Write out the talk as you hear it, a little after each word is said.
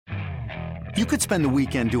You could spend the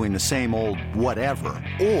weekend doing the same old whatever,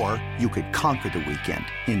 or you could conquer the weekend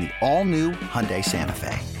in the all-new Hyundai Santa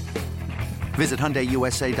Fe. Visit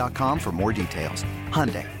HyundaiUSA.com for more details.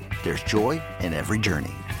 Hyundai, there's joy in every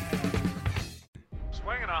journey.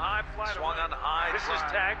 Swinging a high fly. Swung on high. This is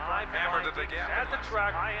tagged. Hammered it again. At the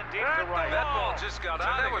track. High and deep to right. That ball just got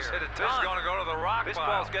out of here. This is going to go to the rock This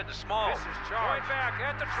pile. ball's getting small. This is charged. Going back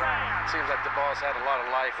at the track. Seems like the ball's had a lot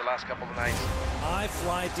of life the last couple of nights. High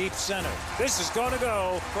fly deep center. This is going to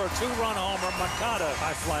go for a two-run homer. Makata.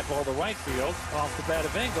 High fly ball to right field. Off the bat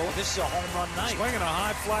of Engel. This is a home run night. Swinging a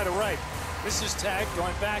high fly to right. This is tagged.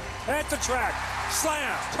 Going back at the track.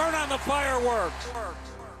 Slam. Turn on the fireworks.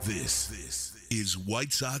 This is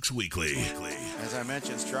White Sox Weekly. As I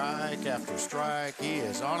mentioned, strike after strike, he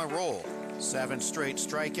is on a roll. 7 straight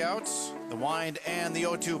strikeouts. The wind and the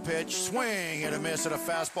 0-2 pitch. Swing and a miss at a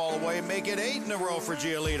fastball away. Make it 8 in a row for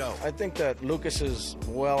Giolito. I think that Lucas is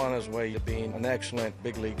well on his way to being an excellent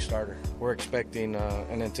big league starter. We're expecting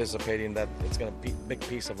and anticipating that it's going to be a big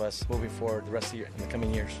piece of us moving forward the rest of the year, in the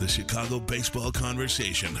coming years. The Chicago Baseball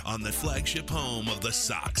Conversation on the flagship home of the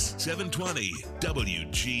Sox, 720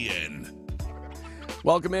 WGN.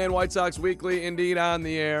 Welcome in, White Sox Weekly, indeed on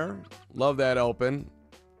the air. Love that open.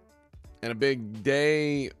 And a big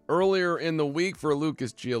day earlier in the week for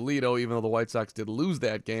Lucas Giolito, even though the White Sox did lose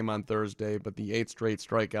that game on Thursday, but the 8 straight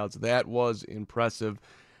strikeouts, that was impressive.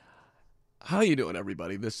 How you doing,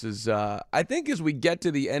 everybody? This is, I think as we get to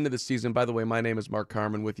the end of the season, by the way, my name is Mark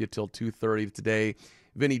Carman with you till 2:30 today.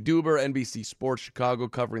 Vinny Duber, NBC Sports Chicago,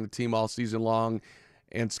 covering the team all season long.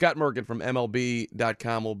 And Scott Merkin from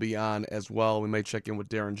MLB.com will be on as well. We may check in with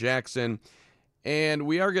Darren Jackson. And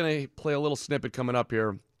we are going to play a little snippet coming up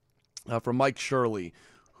here from Mike Shirley,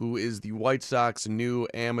 who is the White Sox new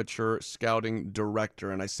amateur scouting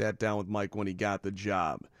director. And I sat down with Mike when he got the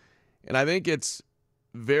job. And I think it's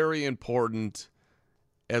very important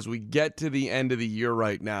as we get to the end of the year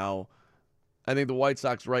right now. I think the White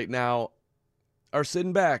Sox right now are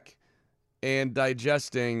sitting back and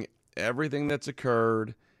digesting everything that's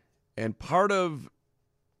occurred, and part of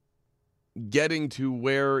getting to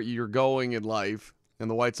where you're going in life, and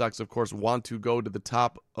the White Sox, of course, want to go to the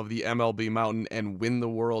top of the MLB mountain and win the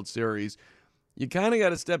World Series, you kind of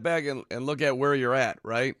got to step back and look at where you're at,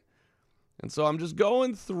 right? And so I'm just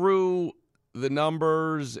going through the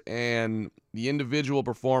numbers and the individual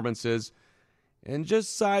performances and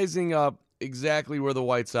just sizing up exactly where the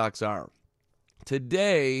White Sox are.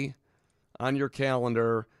 Today on your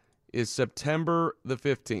calendar is September the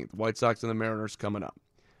 15th. White Sox and the Mariners coming up.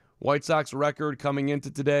 White Sox record coming into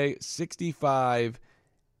today,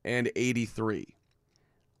 65-83.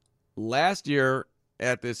 Last year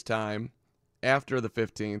at this time, after the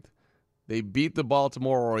 15th, they beat the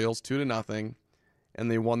Baltimore Orioles 2-0, and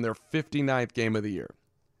they won their 59th game of the year.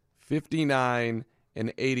 59-89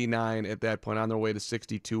 at that point, on their way to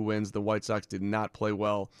 62 wins. The White Sox did not play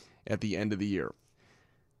well at the end of the year.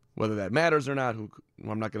 Whether that matters or not,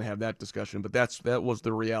 I'm not going to have that discussion, but that was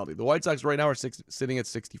the reality. The White Sox right now are sitting at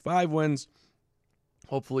 65 wins.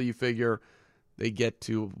 Hopefully you figure they get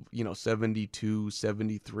to 72,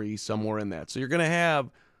 73, somewhere in that. So you're going to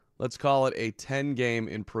have, let's call it a 10-game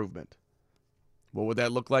improvement. What would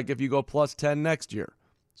that look like if you go plus 10 next year?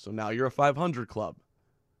 So now you're a 500 club.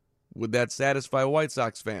 Would that satisfy White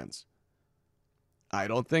Sox fans? I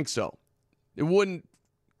don't think so. It wouldn't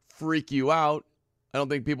freak you out. I don't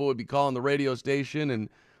think people would be calling the radio station and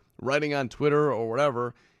writing on Twitter or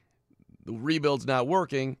whatever. The rebuild's not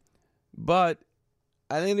working. But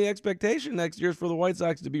I think the expectation next year is for the White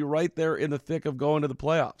Sox to be right there in the thick of going to the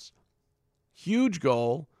playoffs. Huge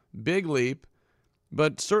goal, big leap,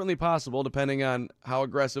 but certainly possible depending on how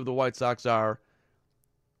aggressive the White Sox are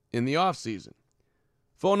in the offseason.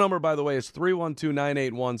 Phone number, by the way, is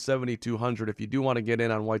 312-981-7200. If you do want to get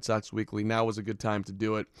in on White Sox Weekly, now is a good time to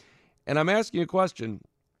do it. And I'm asking a question.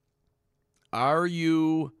 What are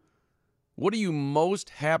you most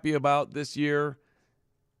happy about this year?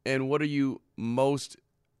 And what are you most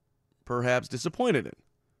perhaps disappointed in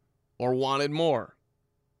or wanted more?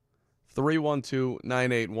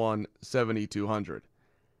 312-981-7200.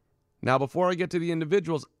 Now, before I get to the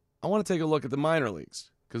individuals, I want to take a look at the minor leagues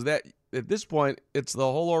because that at this point, it's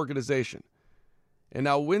the whole organization. And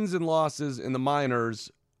now wins and losses in the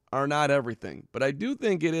minors are not everything, but I do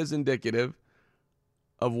think it is indicative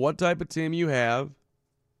of what type of team you have,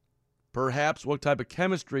 perhaps what type of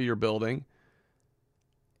chemistry you're building,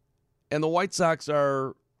 and the White Sox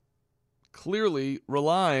are clearly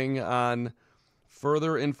relying on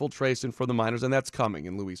further infiltration for the minors, and that's coming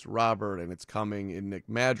in Luis Robert, and it's coming in Nick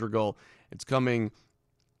Madrigal. It's coming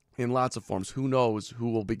in lots of forms. Who knows who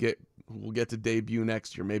who will get to debut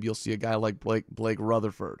next year. Maybe you'll see a guy like Blake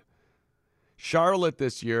Rutherford. Charlotte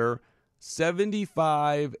this year,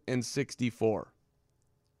 75-64.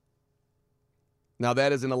 Now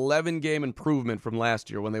that is an 11-game improvement from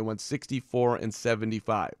last year when they went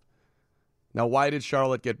 64-75. Now why did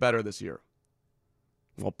Charlotte get better this year?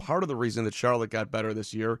 Well, part of the reason that Charlotte got better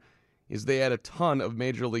this year is they had a ton of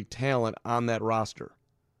major league talent on that roster.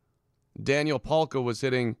 Daniel Palka was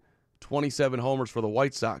hitting 27 homers for the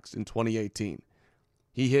White Sox in 2018.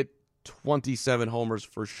 He hit 27 homers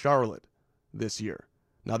for Charlotte this year.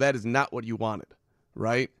 Now that is not what you wanted,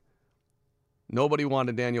 right? Nobody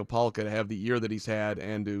wanted Daniel Palka to have the year that he's had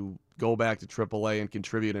and to go back to AAA and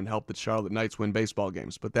contribute and help the Charlotte Knights win baseball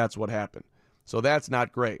games, but that's what happened. So that's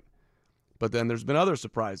not great. But then there's been other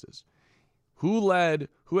surprises. Who had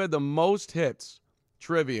the most hits,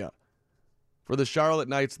 trivia, for the Charlotte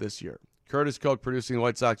Knights this year? Curtis Koch producing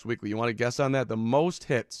White Sox Weekly. You want to guess on that? The most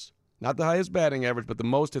hits, not the highest batting average, but the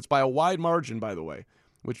most hits by a wide margin, by the way,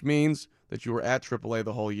 which means that you were at AAA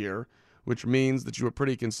the whole year, which means that you were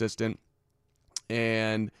pretty consistent,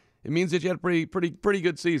 and it means that you had a pretty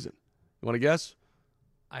good season. You want to guess?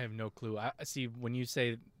 I have no clue. I see when you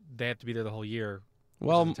say they have to be there the whole year.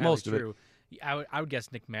 Well, most of it. I would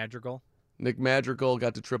guess Nick Madrigal. Nick Madrigal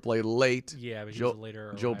got to AAA late. Yeah, but he was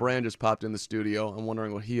later. Joe Brand just popped in the studio. I'm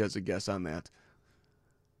wondering what he has a guess on that.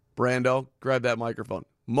 Brando, grab that microphone.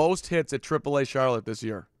 Most hits at AAA Charlotte this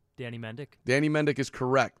year. Danny Mendick. Danny Mendick is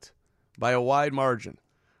correct by a wide margin.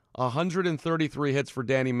 133 hits for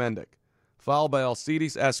Danny Mendick. Followed by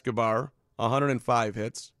Alcides Escobar, 105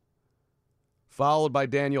 hits. Followed by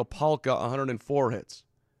Daniel Palka, 104 hits.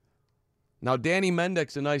 Now, Danny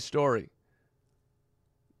Mendick's a nice story.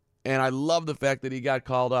 And I love the fact that he got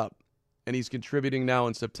called up. And he's contributing now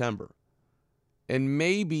in September. And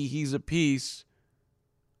maybe he's a piece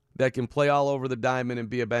that can play all over the diamond and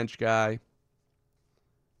be a bench guy.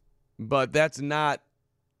 But that's not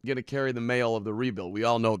going to carry the mail of the rebuild. We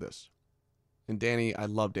all know this. And Danny, I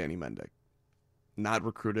love Danny Mendick. Not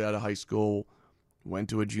recruited out of high school, went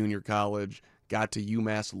to a junior college, got to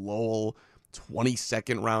UMass Lowell,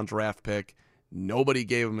 22nd round draft pick. Nobody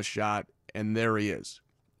gave him a shot, and there he is.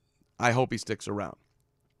 I hope he sticks around.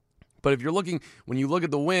 But if you're looking, when you look at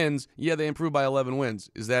the wins, yeah, they improved by 11 wins.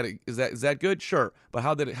 Is that good? Sure. But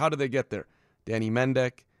how did they get there? Danny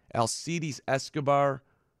Mendick, Alcides Escobar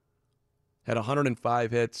had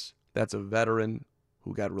 105 hits. That's a veteran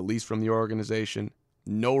who got released from the organization.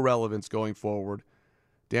 No relevance going forward.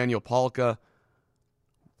 Daniel Palka,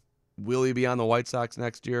 will he be on the White Sox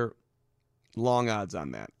next year? Long odds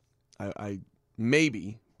on that. I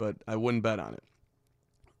maybe, but I wouldn't bet on it.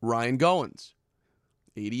 Ryan Goins,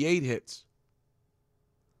 88 hits.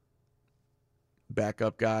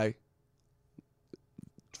 Backup guy.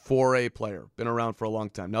 4A player. Been around for a long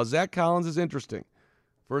time. Now, Zach Collins is interesting.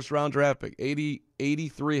 First round draft pick.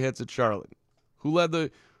 83 hits at Charlotte. Who led the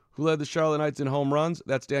Charlotte Knights in home runs?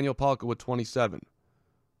 That's Daniel Palka with 27.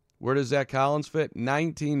 Where does Zach Collins fit?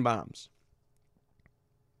 19 bombs.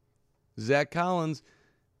 Zach Collins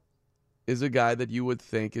is a guy that you would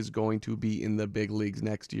think is going to be in the big leagues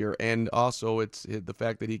next year. And also, it's the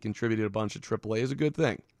fact that he contributed a bunch of AAA is a good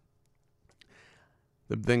thing.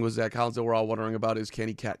 The thing with Zach Collins that we're all wondering about is, can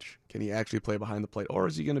he catch? Can he actually play behind the plate? Or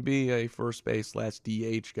is he going to be a first base /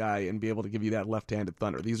 DH guy and be able to give you that left-handed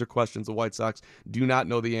thunder? These are questions the White Sox do not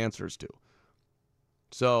know the answers to.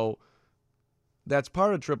 So that's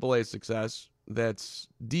part of AAA success. That's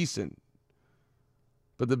decent.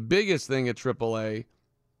 But the biggest thing at AAA,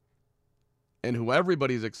 and who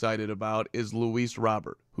everybody's excited about, is Luis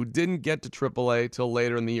Robert, who didn't get to AAA till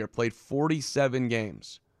later in the year, played 47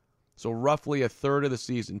 games. So roughly a third of the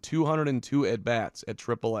season, 202 at-bats at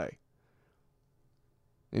AAA.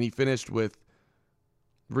 And he finished with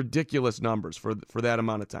ridiculous numbers for that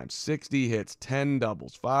amount of time. 60 hits, 10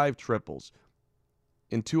 doubles, 5 triples.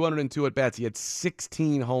 In 202 at-bats, he had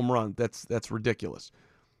 16 home runs. That's ridiculous.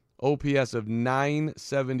 OPS of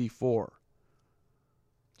 974.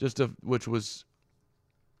 Which was,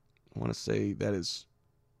 I want to say that is,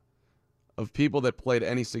 of people that played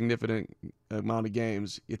any significant amount of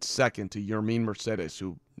games, it's second to Yermin Mercedes,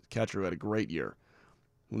 who catcher had a great year.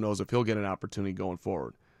 Who knows if he'll get an opportunity going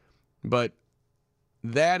forward. But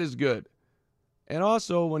that is good. And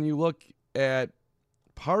also, when you look at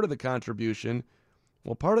part of the contribution,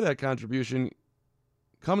 well, part of that contribution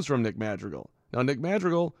comes from Nick Madrigal. Now, Nick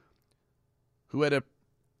Madrigal, who had an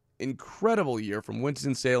incredible year from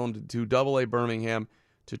Winston-Salem to AA Birmingham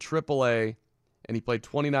to AAA, and he played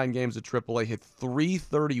 29 games at AAA, hit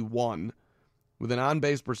 .331 with an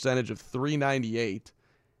on-base percentage of .398,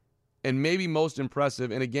 and maybe most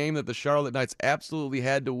impressive, in a game that the Charlotte Knights absolutely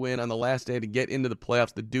had to win on the last day to get into the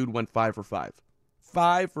playoffs, the dude went 5 for 5.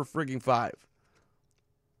 5 for frigging 5.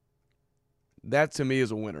 That, to me,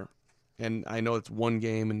 is a winner. And I know it's one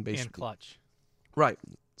game and basically... And clutch. Right.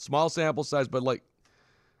 Small sample size, but, like,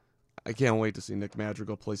 I can't wait to see Nick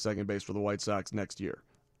Madrigal play second base for the White Sox next year.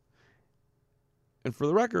 And for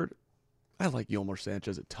the record, I like Yolmer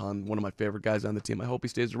Sanchez a ton. One of my favorite guys on the team. I hope he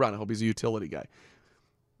stays around. I hope he's a utility guy.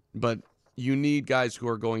 But you need guys who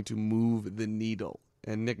are going to move the needle.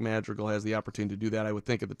 And Nick Madrigal has the opportunity to do that, I would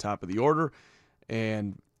think, at the top of the order.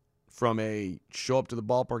 And from a show up to the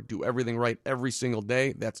ballpark, do everything right every single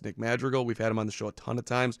day, that's Nick Madrigal. We've had him on the show a ton of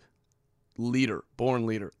times. Leader, born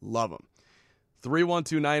leader. Love him.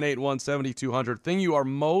 312-981-7200. Thing you are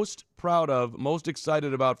most proud of, most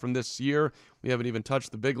excited about from this year. We haven't even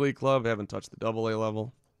touched the big league club, haven't touched the AA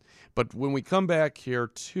level. But when we come back here,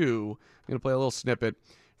 too, I'm going to play a little snippet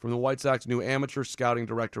from the White Sox new amateur scouting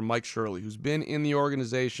director, Mike Shirley, who's been in the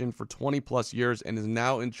organization for 20-plus years and is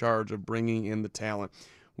now in charge of bringing in the talent,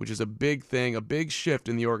 which is a big thing, a big shift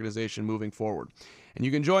in the organization moving forward. And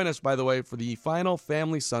you can join us, by the way, for the final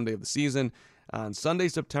Family Sunday of the season on Sunday,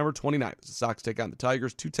 September 29th. The Sox take on the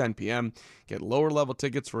Tigers, 2:10 p.m. Get lower-level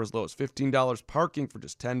tickets for as low as $15, parking for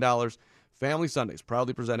just $10. Family Sundays,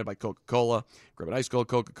 proudly presented by Coca-Cola. Grab an ice-cold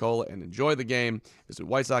Coca-Cola and enjoy the game. Visit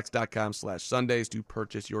whitesox.com/Sundays to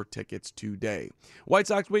purchase your tickets today. White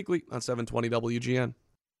Sox Weekly on 720 WGN.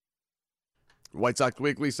 White Sox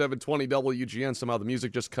Weekly, 720 WGN. Somehow the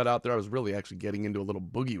music just cut out there. I was really actually getting into a little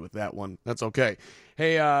boogie with that one. That's okay.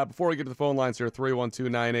 Hey, before we get to the phone lines here,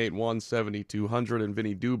 312-981-7200 and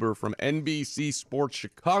Vinny Duber from NBC Sports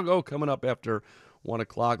Chicago coming up after 1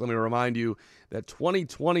 o'clock. Let me remind you that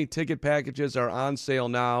 2020 ticket packages are on sale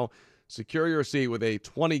now. Secure your seat with a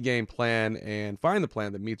 20-game plan and find the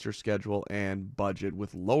plan that meets your schedule and budget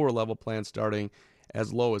with lower-level plans starting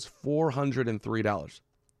as low as $403.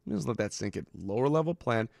 Just let that sink in. Lower level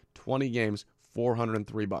plan, 20 games,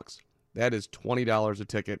 $403. That is $20 a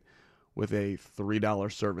ticket with a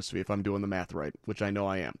 $3 service fee if I'm doing the math right, which I know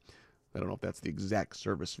I am. I don't know if that's the exact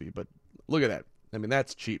service fee, but look at that. I mean,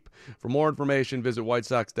 that's cheap. For more information, visit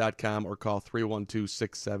whitesox.com or call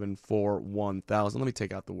 312-674-1000. Let me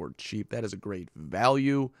take out the word cheap. That is a great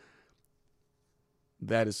value.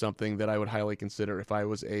 That is something that I would highly consider if I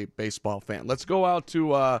was a baseball fan. Let's go out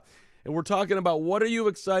to... And we're talking about what are you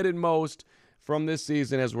excited most from this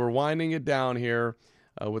season as we're winding it down here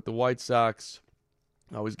with the White Sox.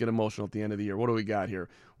 I always get emotional at the end of the year. What do we got here?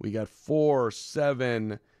 We got 4,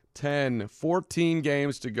 7, 10, 14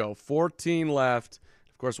 games to go. 14 left.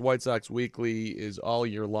 Of course, White Sox Weekly is all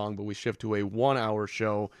year long, but we shift to a 1-hour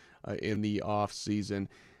show in the off season.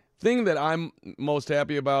 Thing that I'm most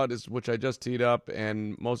happy about is, which I just teed up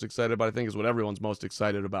and most excited about, I think is what everyone's most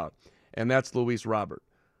excited about, and that's Luis Robert.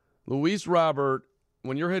 Luis Robert,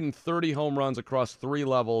 when you're hitting 30 home runs across 3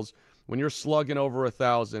 levels, when you're slugging over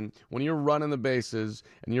 1,000, when you're running the bases,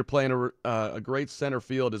 and you're playing a great center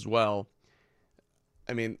field as well,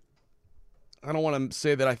 I mean, I don't want to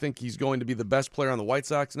say that I think he's going to be the best player on the White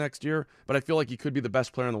Sox next year, but I feel like he could be the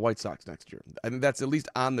best player on the White Sox next year. I think that's at least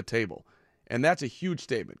on the table. And that's a huge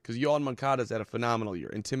statement because Yohan Moncada's had a phenomenal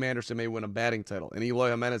year, and Tim Anderson may win a batting title, and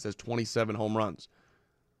Eloy Jimenez has 27 home runs.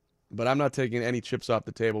 But I'm not taking any chips off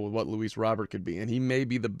the table with what Luis Robert could be. And he may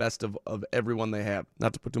be the best of everyone they have.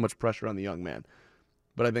 Not to put too much pressure on the young man.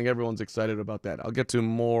 But I think everyone's excited about that. I'll get to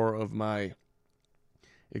more of my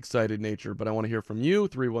excited nature. But I want to hear from you.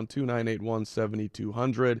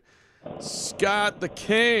 312-981-7200. Scott the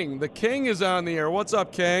King. The King is on the air. What's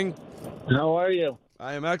up, King? How are you?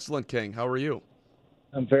 I am excellent, King. How are you?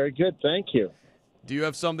 I'm very good, thank you. Do you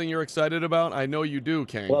have something you're excited about? I know you do,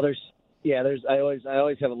 King. Well, I always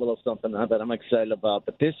have a little something that I'm excited about.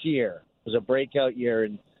 But this year was a breakout year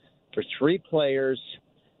for 3 players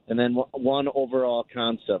and then one overall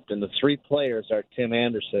concept. And the 3 players are Tim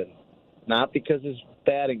Anderson, not because of his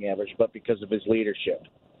batting average, but because of his leadership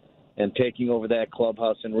and taking over that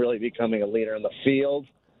clubhouse and really becoming a leader in the field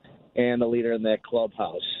and a leader in that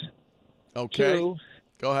clubhouse. Okay. 2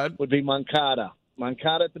 Go ahead. would be Moncada.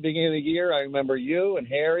 Moncada at the beginning of the year, I remember you and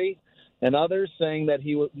Harry and others saying that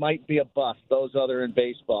he might be a bust, those other in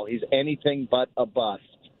baseball. He's anything but a bust.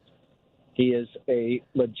 He is a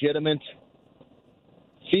legitimate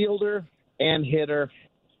fielder and hitter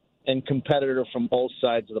and competitor from both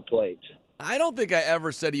sides of the plate. I don't think I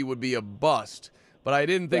ever said he would be a bust, but I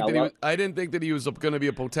didn't think that he was going to be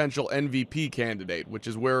a potential MVP candidate, which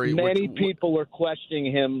is where many people were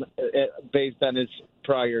questioning him based on his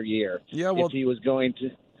prior year. Yeah, well, if he was going to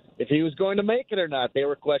if he was going to make it or not. They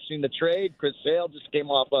were questioning the trade. Chris Sale just came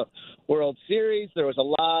off a World Series. There was a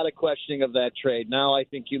lot of questioning of that trade. Now I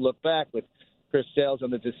think you look back with Chris Sale's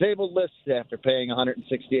on the disabled list after paying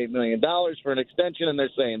 $168 million for an extension, and they're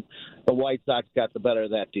saying the White Sox got the better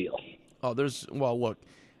of that deal. Oh, look,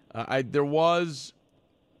 there was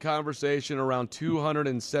conversation around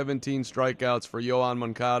 217 strikeouts for Yoan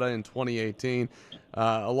Moncada in 2018,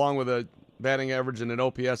 along with a batting average and an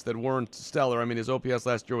OPS that weren't stellar. I mean, his OPS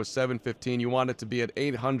last year was 715. You want it to be at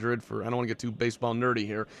 800 for, I don't want to get too baseball nerdy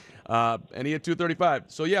here. And he had 235.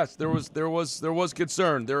 So yes, there was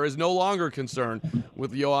concern. There is no longer concern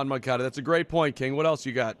with Yoan Moncada. That's a great point, King. What else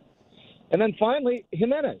you got? And then finally,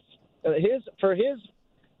 Jimenez. For his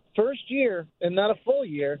first year and not a full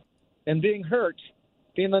year, and being hurt,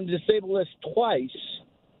 being on the disabled list twice,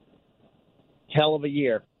 hell of a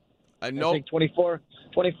year. I think 24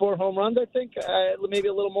 home runs, I think, maybe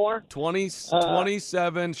a little more.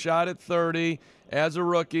 27, shot at 30 as a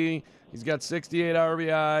rookie. He's got 68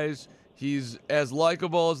 RBIs. He's as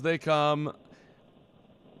likable as they come.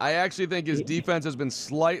 I actually think his defense has been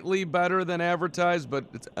slightly better than advertised, but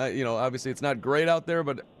it's, obviously it's not great out there,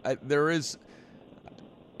 but there is,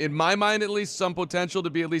 in my mind at least, some potential to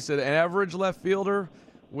be at least an average left fielder,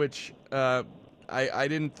 which I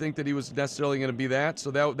didn't think that he was necessarily going to be that,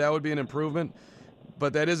 so that would be an improvement.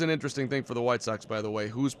 But that is an interesting thing for the White Sox, by the way.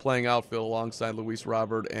 Who's playing outfield alongside Luis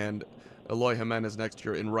Robert and Eloy Jimenez next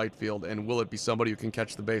year in right field, and will it be somebody who can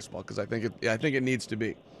catch the baseball? Because I think it needs to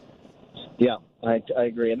be. Yeah, I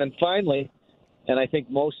agree. And then finally, and I think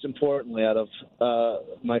most importantly out of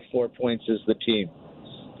my 4 points is the team.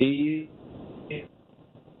 He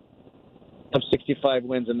have 65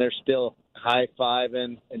 wins, and they're still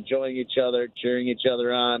high-fiving, enjoying each other, cheering each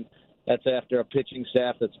other on. That's after a pitching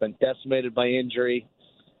staff that's been decimated by injury.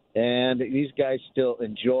 And these guys still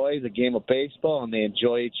enjoy the game of baseball, and they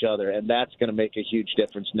enjoy each other, and that's going to make a huge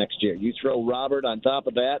difference next year. You throw Robert on top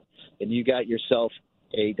of that, and you got yourself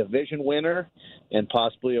a division winner and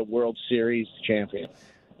possibly a World Series champion.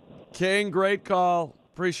 King, great call.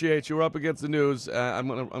 Appreciate you. We're up against the news. I'm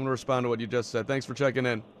gonna respond to what you just said. Thanks for checking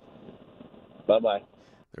in. Bye-bye.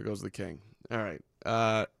 There goes the King. All right.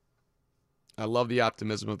 I love the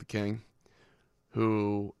optimism of the King,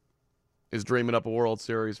 who is dreaming up a World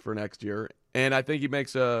Series for next year. And I think he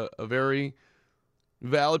makes a very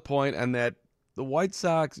valid point, and that the White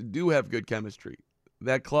Sox do have good chemistry.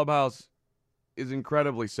 That clubhouse is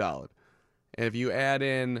incredibly solid. And if you add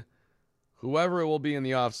in whoever it will be in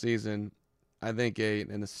the offseason, I think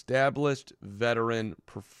an established veteran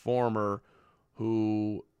performer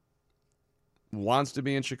who wants to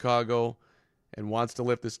be in Chicago and wants to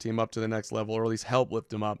lift this team up to the next level, or at least help lift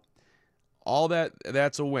them up, all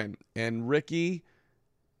that's a win. And Ricky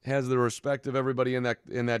has the respect of everybody in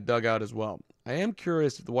that dugout as well. I am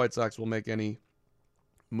curious if the White Sox will make any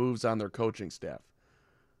moves on their coaching staff.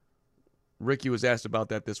 Ricky was asked about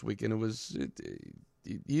that this week, and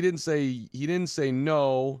he didn't say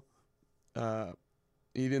no.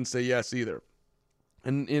 He didn't say yes either.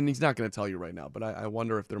 And he's not going to tell you right now, but I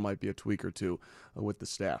wonder if there might be a tweak or two with the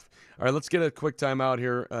staff. All right, let's get a quick timeout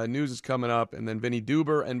here. News is coming up, and then Vinny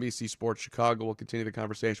Duber, NBC Sports Chicago. We'll continue the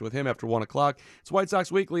conversation with him after 1 o'clock. It's White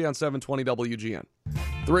Sox Weekly on 720 WGN.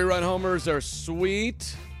 3-run homers are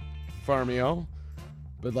sweet, Farmio,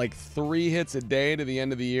 but like 3 hits a day to the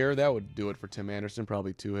end of the year, that would do it for Tim Anderson.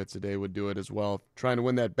 Probably 2 hits a day would do it as well. Trying to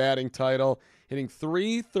win that batting title, hitting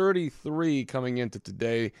 .333 coming into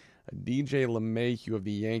today. DJ LeMahieu of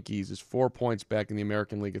the Yankees is 4 points back in the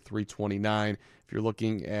American League at .329. If you're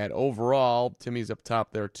looking at overall, Timmy's up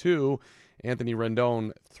top there too. Anthony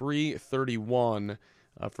Rendon, .331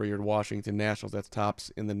 for your Washington Nationals. That's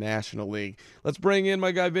tops in the National League. Let's bring in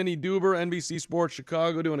my guy Vinny Duber, NBC Sports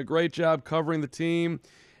Chicago, doing a great job covering the team.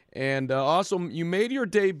 And also, you made your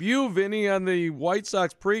debut, Vinny, on the White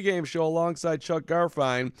Sox pregame show alongside Chuck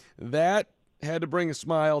Garfien. That had to bring a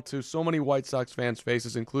smile to so many White Sox fans'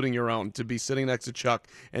 faces, including your own, to be sitting next to Chuck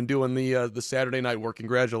and doing the Saturday night work.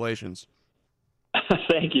 Congratulations.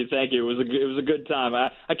 Thank you. It was a good time.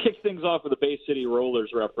 I kicked things off with a Bay City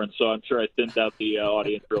Rollers reference, so I'm sure I thinned out the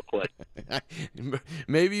audience real quick.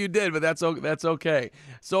 Maybe you did, but that's okay.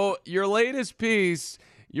 So your latest piece,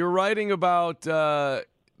 you're writing about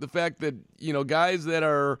the fact that, guys that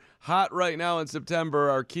are hot right now in September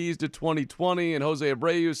are keys to 2020, and Jose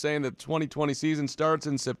Abreu saying that the 2020 season starts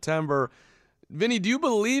in September. Vinny, do you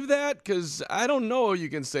believe that? Because I don't know you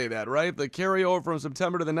can say that, right? The carryover from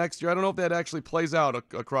September to the next year, I don't know if that actually plays out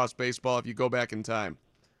across baseball if you go back in time.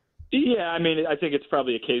 Yeah, I mean, I think it's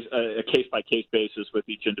probably a case by case basis with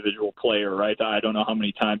each individual player, right? I don't know how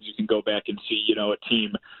many times you can go back and see, a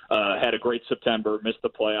team had a great September, missed the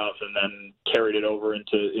playoffs, and then carried it over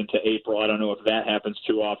into April. I don't know if that happens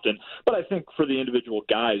too often, but I think for the individual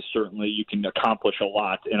guys, certainly you can accomplish a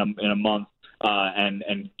lot in a month, and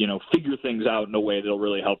figure things out in a way that'll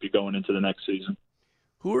really help you going into the next season.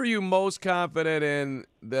 Who are you most confident in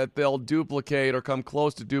that they'll duplicate or come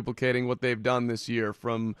close to duplicating what they've done this year?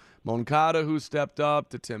 From Moncada, who stepped up,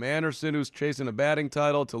 to Tim Anderson, who's chasing a batting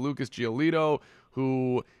title, to Lucas Giolito,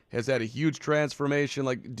 who has had a huge transformation.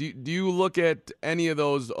 Like, do you look at any of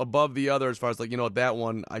those above the other as far as, like, that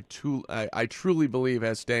one I truly believe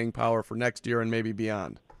has staying power for next year and maybe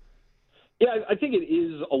beyond? Yeah, I think it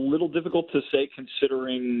is a little difficult to say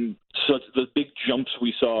considering the big jumps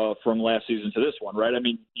we saw from last season to this one, right? I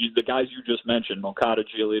mean, the guys you just mentioned, Moncada,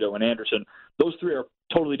 Giolito, and Anderson, those three are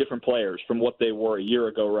totally different players from what they were a year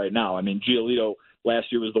ago right now. I mean, Giolito last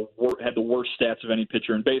year had the worst stats of any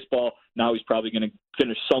pitcher in baseball. Now he's probably going to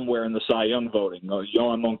finish somewhere in the Cy Young voting.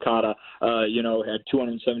 Yohan Moncada, had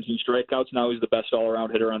 217 strikeouts. Now he's the best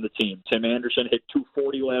all-around hitter on the team. Tim Anderson hit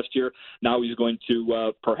 240 last year. Now he's going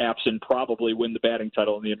to perhaps and probably win the batting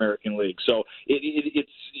title in the American League. So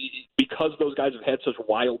it's because those guys have had such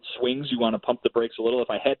wild swings, you want to pump the brakes a little. If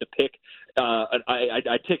I had to pick,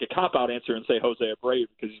 I'd take a cop-out answer and say Jose Abreu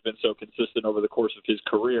because he's been so consistent over the course of his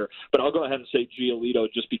career. But I'll go ahead and say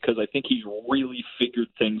Giolito just because I think he's really figured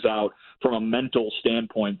things out from a mental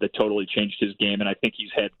standpoint that totally changed his game, and I think he's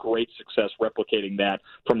had great success replicating that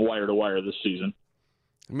from wire to wire this season.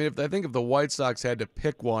 I mean, I think if the White Sox had to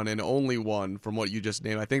pick one and only one from what you just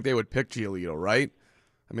named, I think they would pick Giolito, right?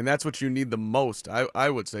 I mean, that's what you need the most, I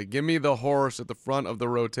would say. Give me the horse at the front of the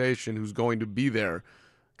rotation who's going to be there.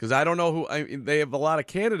 Because I don't know who they have a lot of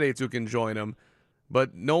candidates who can join him,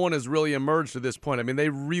 but no one has really emerged to this point. I mean, they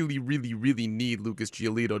really, really, really need Lucas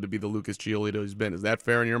Giolito to be the Lucas Giolito he's been. Is that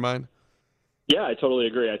fair in your mind? Yeah, I totally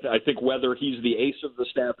agree. I think whether he's the ace of the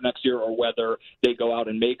staff next year or whether they go out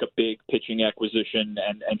and make a big pitching acquisition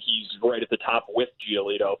and he's right at the top with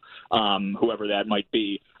Giolito, whoever that might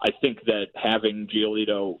be, I think that having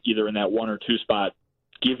Giolito either in that 1 or 2 spot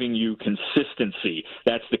giving you consistency,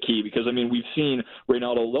 that's the key. Because, I mean, we've seen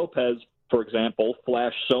Reynaldo Lopez, for example,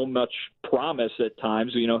 flash so much promise at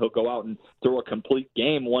times. He'll go out and throw a complete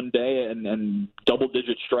game one day and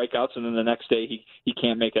double-digit strikeouts, and then the next day he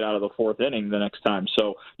can't make it out of the 4th inning the next time.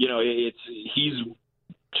 So, he's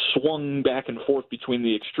swung back and forth between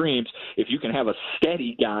the extremes. If you can have a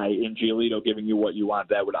steady guy in Giolito giving you what you want,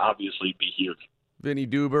 that would obviously be huge. Vinny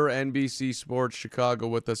Duber, NBC Sports Chicago,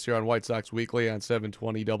 with us here on White Sox Weekly on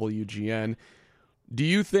 720 WGN. Do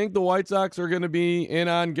you think the White Sox are going to be in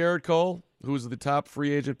on Garrett Cole, who's the top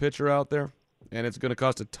free agent pitcher out there, and it's going to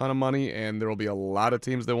cost a ton of money, and there will be a lot of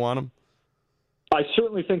teams that want him? I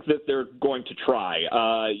certainly think that they're going to try.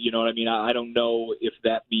 You know what I mean? I don't know if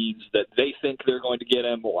that means that they think they're going to get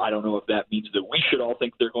him, or I don't know if that means that we should all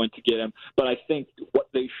think they're going to get him. But I think what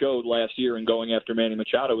they showed last year in going after Manny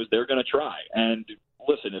Machado is they're going to try. And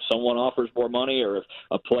listen, if someone offers more money or if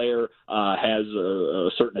a player has a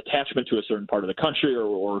certain attachment to a certain part of the country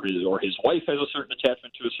or his wife has a certain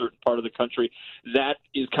attachment to a certain part of the country, that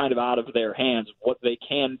is kind of out of their hands. What they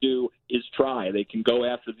can do is try. They can go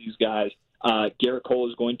after these guys. Garrett Cole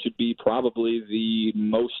is going to be probably the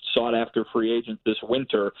most sought-after free agent this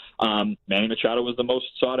winter. Manny Machado was the most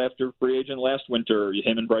sought-after free agent last winter.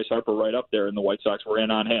 Him and Bryce Harper right up there, and the White Sox were in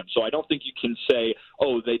on him. So I don't think you can say,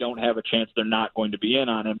 they don't have a chance, they're not going to be in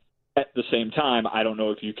on him. At the same time, I don't know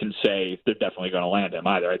if you can say they're definitely going to land him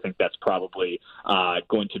either. I think that's probably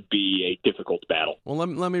going to be a difficult battle. Well,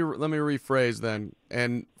 let me rephrase then.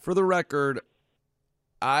 And for the record,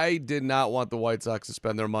 I did not want the White Sox to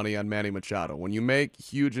spend their money on Manny Machado. When you make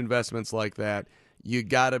huge investments like that, you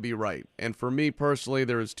got to be right. And for me personally,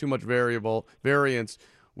 there is too much variance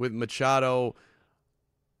with Machado,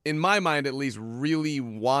 in my mind at least, really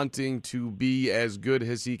wanting to be as good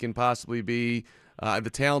as he can possibly be.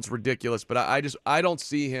 The talent's ridiculous, but I don't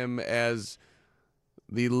see him as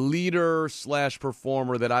the leader /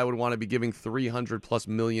 performer that I would want to be giving $300+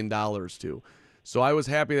 million to. So I was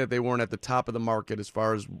happy that they weren't at the top of the market as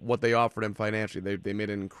far as what they offered him financially. They made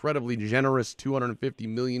an incredibly generous $250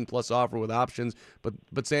 million+ offer with options,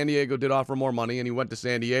 but San Diego did offer more money, and he went to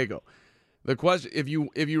San Diego. The question, if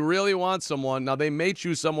you really want someone, now they may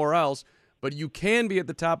choose somewhere else, but you can be at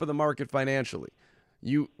the top of the market financially.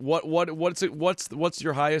 What's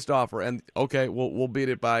your highest offer? And okay, we'll beat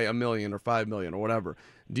it by $1 million or $5 million or whatever.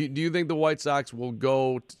 Do you think the White Sox will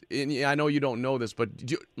go? I know you don't know this, but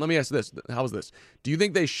let me ask this: how's this? Do you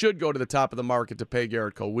think they should go to the top of the market to pay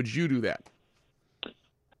Garrett Cole? Would you do that?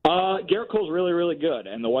 Garrett Cole's really, really good,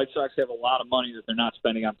 and the White Sox have a lot of money that they're not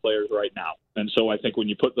spending on players right now. And so I think when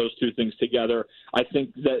you put those two things together, I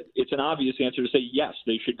think that it's an obvious answer to say, yes,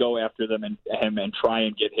 they should go after him and try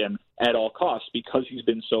and get him at all costs because he's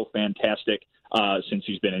been so fantastic since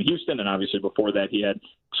he's been in Houston, and obviously before that he had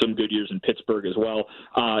some good years in Pittsburgh as well.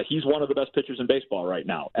 He's one of the best pitchers in baseball right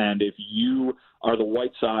now, and if you are the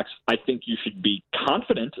White Sox, I think you should be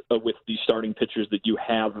confident with the starting pitchers that you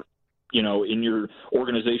have in your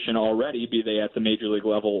organization already, be they at the major league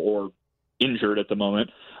level or injured at the moment.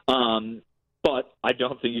 But I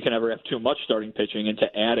don't think you can ever have too much starting pitching, and to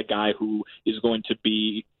add a guy who is going to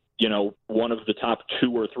be, one of the top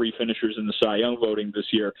 2 or 3 finishers in the Cy Young voting this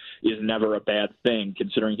year is never a bad thing.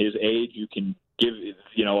 Considering his age, you can give,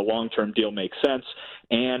 a long-term deal makes sense.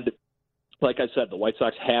 And like I said, the White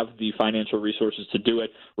Sox have the financial resources to do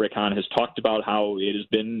it. Rick Hahn has talked about how it has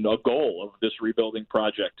been a goal of this rebuilding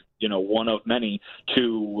project, one of many,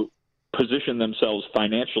 to position themselves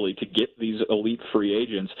financially to get these elite free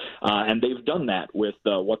agents, and they've done that with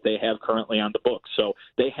what they have currently on the books. So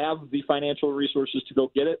they have the financial resources to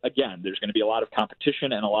go get it. Again, there's going to be a lot of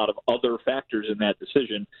competition and a lot of other factors in that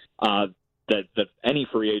decision that any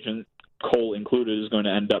free agent, Cole included, is going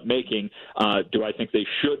to end up making. Do I think they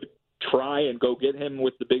should try and go get him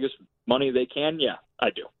with the biggest money they can? Yeah, I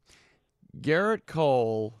do. Garrett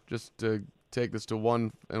Cole, just to take this to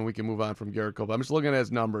one, and we can move on from Garrett Cole, but I'm just looking at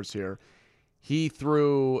his numbers here. He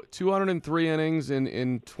threw 203 innings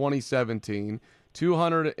in 2017,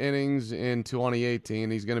 200 innings in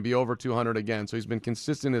 2018. He's going to be over 200 again, so he's been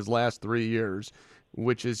consistent his last 3 years,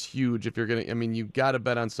 which is huge. If you're going to, you got to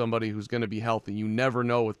bet on somebody who's going to be healthy. You never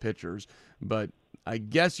know with pitchers, but I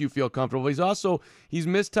guess you feel comfortable. He's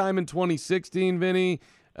missed time in 2016, Vinny,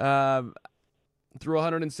 through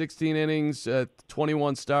 116 innings,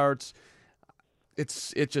 21 starts.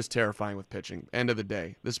 It's just terrifying with pitching. End of the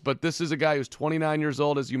day, this is a guy who's 29 years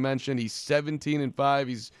old, as you mentioned. He's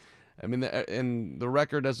 17-5. And the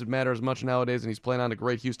record doesn't matter as much nowadays. And he's playing on a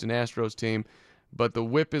great Houston Astros team, but the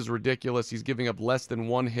whip is ridiculous. He's giving up less than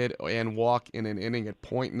 1 hit and walk in an inning at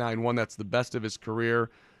 .91. That's the best of his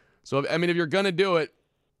career. So if you're gonna do it,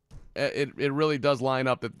 it really does line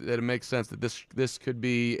up that it makes sense that this could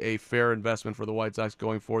be a fair investment for the White Sox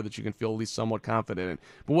going forward, that you can feel at least somewhat confident in.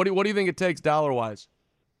 But what do you think it takes dollar-wise?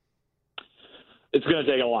 It's going to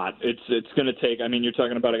take a lot. It's going to take. You're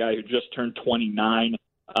talking about a guy who just turned 29.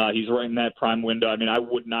 He's right in that prime window. I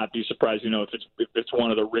would not be surprised, if it's one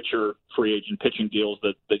of the richer free agent pitching deals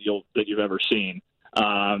that you've ever seen.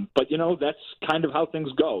 But that's kind of how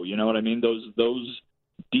things go. You know what I mean? Those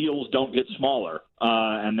deals don't get smaller,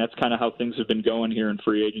 and that's kind of how things have been going here in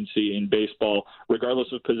free agency in baseball, regardless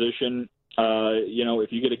of position.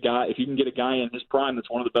 If you can get a guy in his prime that's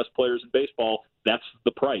one of the best players in baseball, that's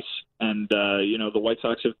the price. And the White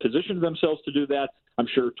Sox have positioned themselves to do that. I'm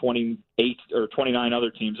sure 28 or 29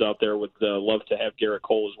 other teams out there would love to have Garrett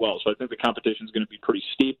Cole as well. So I think the competition is going to be pretty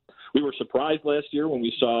steep. We were surprised last year when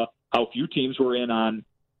we saw how few teams were in on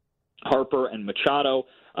Harper and Machado.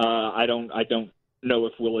 I don't know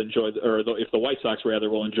if if the White Sox rather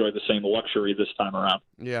will enjoy the same luxury this time around.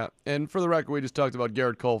 Yeah, and for the record, we just talked about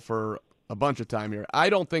Garrett Cole for a bunch of time here. I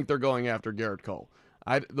don't think they're going after Garrett Cole.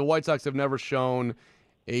 The White Sox have never shown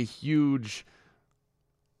a huge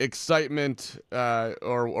excitement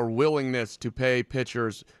or willingness to pay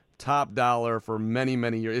pitchers top dollar for many,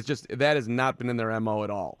 many years. It's just that has not been in their MO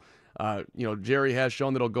at all. Jerry has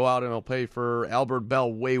shown that he'll go out and he'll pay for Albert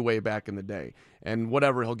Bell way back in the day, and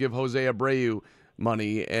whatever, he'll give Jose Abreu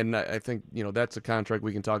money, and I think that's a contract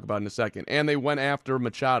we can talk about in a second. And they went after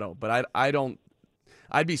Machado, but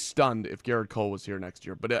I'd be stunned if Garrett Cole was here next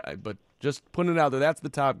year. But just putting it out there, that's the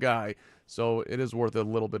top guy, so it is worth a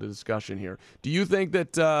little bit of discussion here. Do you think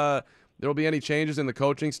that there will be any changes in the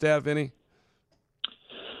coaching staff, Vinny?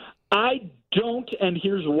 I don't, and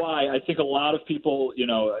here's why. I think a lot of people,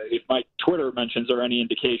 if my Twitter mentions are any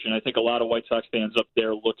indication, I think a lot of White Sox fans up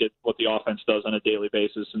there look at what the offense does on a daily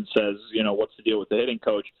basis and says, what's the deal with the hitting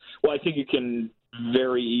coach? Well, I think you can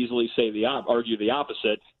very easily argue the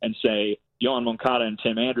opposite and say Yoan Moncada and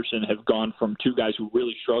Tim Anderson have gone from two guys who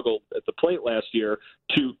really struggled at the plate last year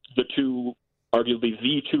to arguably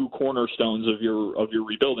the two cornerstones of your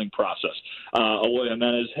rebuilding process. Eloy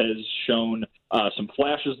Jimenez has shown some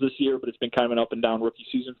flashes this year, but it's been kind of an up and down rookie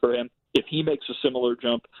season for him. If he makes a similar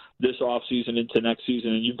jump this offseason into next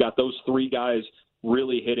season, and you've got those three guys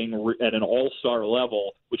really hitting at an all-star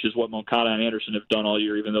level, which is what Moncada and Anderson have done all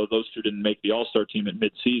year, even though those two didn't make the all-star team at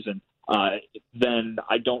midseason, then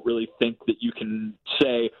I don't really think that you can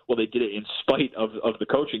say, well, they did it in spite of the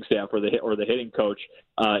coaching staff or the hitting coach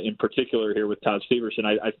in particular here with Todd Steverson.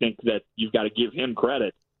 I think that you've got to give him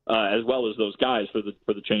credit as well as those guys for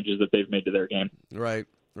the changes that they've made to their game. Right.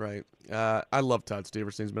 I love Todd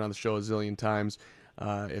Steverson. He's been on the show a zillion times.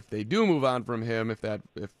 If they do move on from him,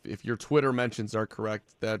 if your Twitter mentions are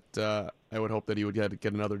correct, that I would hope that he would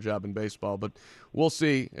get another job in baseball. But we'll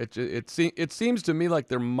see. It seems to me like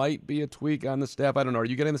there might be a tweak on the staff. I don't know. Are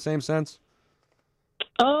you getting the same sense?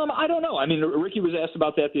 I don't know. I mean, Ricky was asked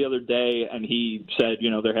about that the other day, and he said,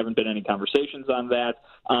 there haven't been any conversations on that.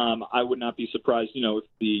 I would not be surprised, if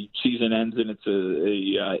the season ends and it's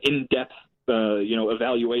a in-depth,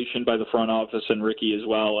 evaluation by the front office and Ricky as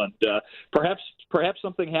well. And perhaps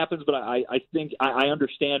something happens, but I think I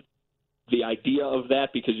understand the idea of that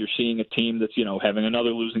because you're seeing a team that's, having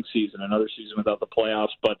another losing season, another season without the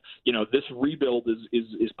playoffs. But, this rebuild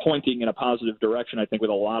is pointing in a positive direction, I think,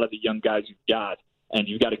 with a lot of the young guys you've got. And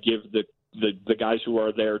you've got to give the guys who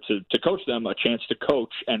are there to coach them a chance to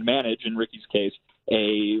coach and manage, in Ricky's case,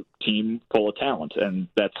 a team full of talent. And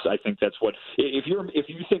I think that's what if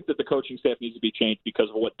you think that the coaching staff needs to be changed because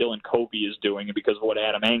of what Dylan Covey is doing and because of what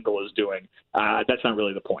Adam Engel is doing, that's not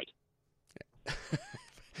really the point.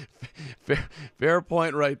 Fair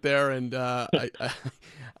point right there. And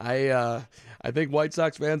I think White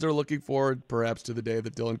Sox fans are looking forward perhaps to the day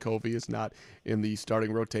that Dylan Covey is not in the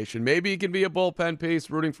starting rotation. Maybe he can be a bullpen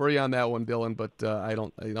piece. Rooting for you on that one, Dylan, but I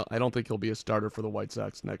don't think he'll be a starter for the White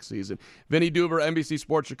Sox next season. Vinny Duber, NBC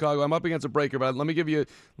Sports Chicago. I'm up against a breaker, but let me give you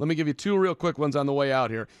two real quick ones on the way out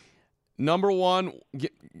here. Number one,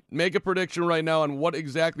 make a prediction right now on what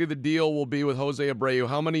exactly the deal will be with Jose Abreu.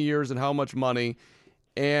 How many years and how much money?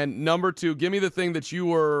 And number two, give me the thing that you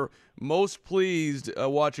were most pleased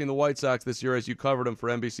watching the White Sox this year as you covered them for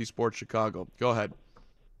NBC Sports Chicago. Go ahead.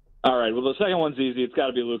 All right. Well, the second one's easy. It's got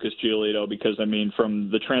to be Lucas Giolito because,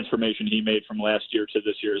 from the transformation he made from last year to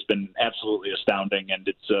this year has been absolutely astounding, and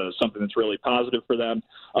it's something that's really positive for them.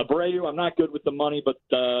 Abreu, I'm not good with the money, but,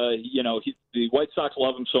 the White Sox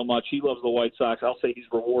love him so much. He loves the White Sox. I'll say he's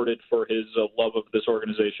rewarded for his love of this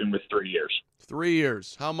organization with 3 years. 3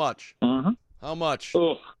 years. How much? Uh-huh. How much?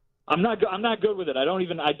 Oh, I'm not good with it. I don't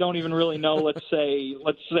even really know. Let's say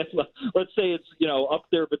it's up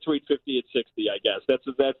there between 50 and 60. I guess that's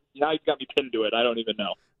now you've got me pinned to it. I don't even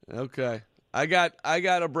know. Okay, I got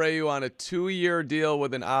Abreu on a 2-year deal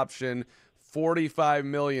with an option, $45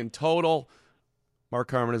 million total.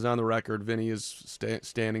 Mark Harmon is on the record. Vinny is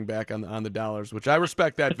standing back on the dollars, which I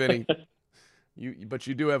respect that, Vinny. But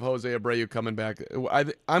you do have Jose Abreu coming back.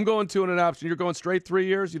 I'm going 2 and an option. You're going straight 3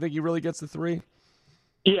 years? You think he really gets the 3?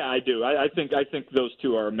 Yeah, I do. I think those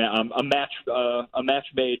two are a match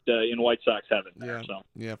made in White Sox heaven. There,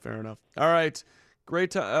 yeah, fair enough. All right,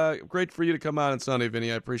 great for you to come on Sunday,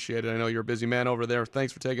 Vinny. I appreciate it. I know you're a busy man over there.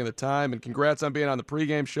 Thanks for taking the time, and congrats on being on the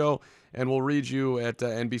pregame show. And we'll read you at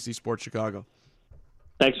NBC Sports Chicago.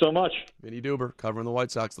 Thanks so much. Vinny Duber covering the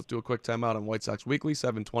White Sox. Let's do a quick timeout on White Sox Weekly,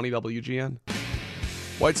 720 WGN.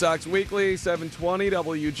 White Sox Weekly, 720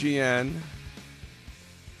 WGN.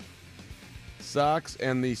 Sox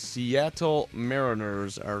and the Seattle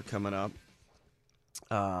Mariners are coming up.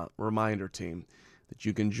 Reminder, team, that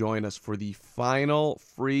you can join us for the final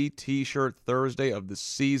free T-shirt Thursday of the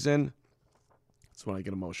season. That's when I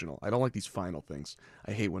get emotional. I don't like these final things.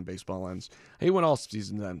 I hate when baseball ends. I hate when all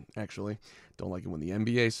seasons end, actually. Don't like it when the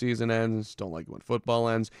NBA season ends. Don't like it when football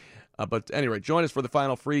ends. But anyway, join us for the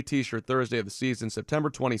final free T-shirt Thursday of the season, September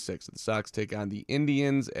 26th. The Sox take on the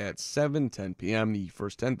Indians at 7:10 p.m. The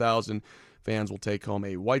first 10,000 fans will take home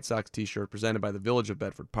a White Sox T-shirt presented by the Village of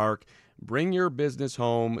Bedford Park. Bring your business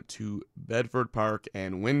home to Bedford Park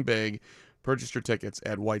and win big. Purchase your tickets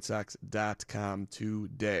at whitesox.com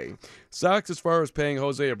today. Sox, as far as paying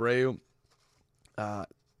Jose Abreu,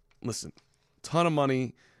 listen, ton of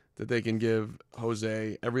money that they can give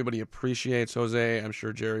Jose. Everybody appreciates Jose. I'm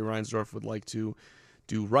sure Jerry Reinsdorf would like to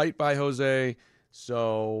do right by Jose.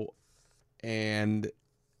 And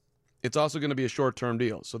it's also going to be a short-term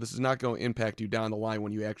deal. So this is not going to impact you down the line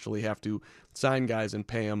when you actually have to sign guys and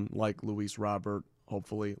pay them like Luis Robert.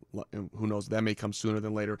 Hopefully, who knows, that may come sooner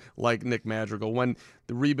than later, like Nick Madrigal, when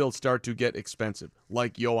the rebuilds start to get expensive,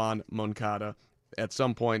 like Yoan Moncada. At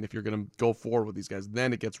some point, if you're going to go forward with these guys,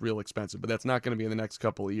 then it gets real expensive, but that's not going to be in the next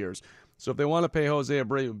couple of years. So if they want to pay Jose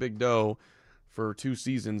Abreu big dough for 2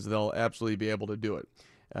 seasons, they'll absolutely be able to do it.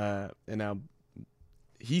 And now,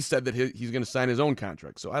 he said that he's going to sign his own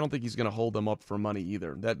contract, so I don't think he's going to hold them up for money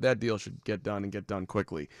either. That deal should get done and get done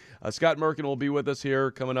quickly. Scott Merkin will be with us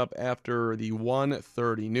here coming up after the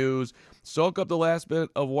 1:30 news. Soak up the last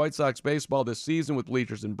bit of White Sox baseball this season with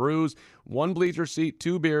Bleachers and Brews. 1 bleacher seat,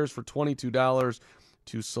 2 beers for $22.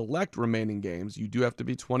 To select remaining games, you do have to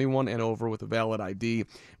be 21 and over with a valid ID.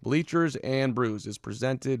 Bleachers and Brews is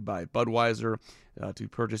presented by Budweiser. To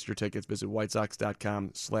purchase your tickets, visit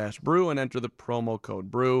whitesox.com/brew and enter the promo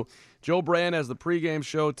code BREW. Joe Brand has the pregame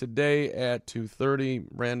show today at 2:30.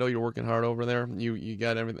 Brando, you're working hard over there. You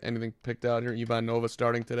got anything picked out here? Ivan Nova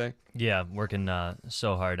starting today? Yeah, working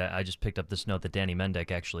so hard. I just picked up this note that Danny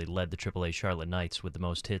Mendick actually led the AAA Charlotte Knights with the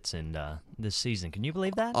most hits in this season. Can you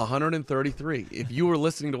believe that? 133. If you were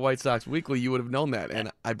listening to White Sox Weekly, you would have known that,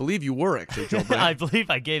 and I believe you were, actually, Joe Brand. I believe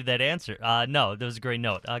I gave that answer. No, that was a great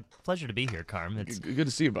note. Pleasure to be here, Carm. It's good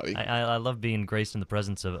to see you, buddy. I love being graced in the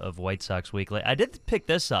presence of White Sox Weekly. I did pick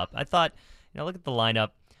this up. I thought, look at the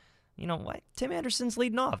lineup. Tim Anderson's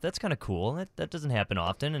leading off. That's kind of cool. That doesn't happen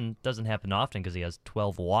often, and doesn't happen often because he has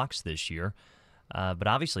 12 walks this year. But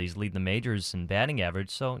obviously he's leading the majors in batting average.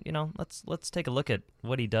 So, let's take a look at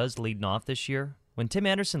what he does leading off this year. When Tim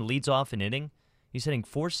Anderson leads off an inning, he's hitting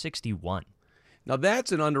 .461. Now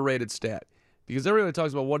that's an underrated stat. Because everybody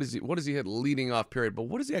talks about what does he hit leading off period, but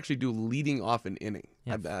what does he actually do leading off an inning?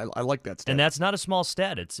 Yeah. I like that stat. And that's not a small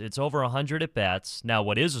stat. It's over 100 at bats. Now,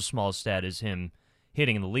 what is a small stat is him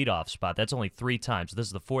hitting in the leadoff spot. That's only 3 times. This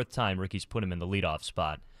is the 4th time Ricky's put him in the leadoff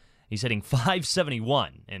spot. He's hitting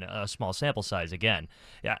 .571 in a small sample size again.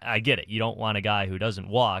 Yeah, I get it. You don't want a guy who doesn't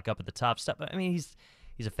walk up at the top step. I mean, he's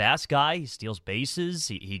a fast guy. He steals bases.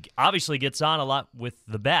 He obviously gets on a lot with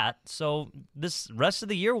the bat. So this rest of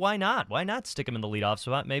the year, why not? Why not stick him in the leadoff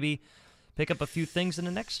spot? Maybe pick up a few things in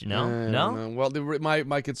the next, No? Well,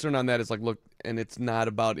 my concern on that is, look, and it's not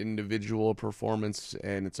about individual performance,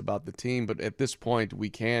 and it's about the team. But at this point,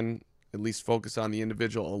 we can at least focus on the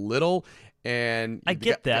individual a little. And I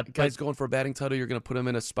get that. Guy's going for a batting title, you're going to put him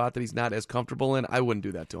in a spot that he's not as comfortable in. I wouldn't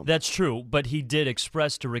do that to him. That's true, but he did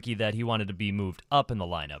express to Ricky that he wanted to be moved up in the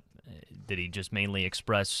lineup. Did he just mainly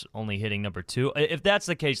express only hitting number 2? If that's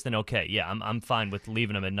the case, then okay. Yeah, I'm fine with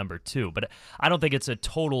leaving him at number 2. But I don't think it's a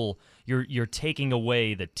total. You're taking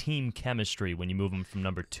away the team chemistry when you move him from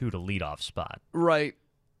number 2 to leadoff spot. Right.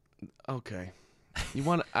 Okay. You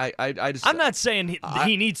want? I just. I'm not saying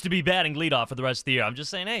he needs to be batting leadoff for the rest of the year. I'm just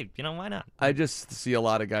saying, hey, why not? I just see a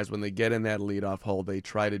lot of guys when they get in that leadoff hole, they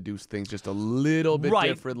try to do things just a little bit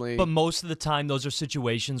differently. But most of the time, those are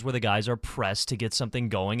situations where the guys are pressed to get something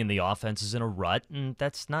going, and the offense is in a rut, and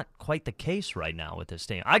that's not quite the case right now with this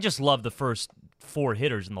team. I just love the first 4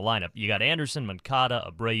 hitters in the lineup. You got Anderson,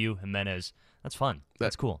 Moncada, Abreu, Jimenez. That's fun.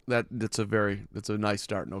 That's cool. That's a nice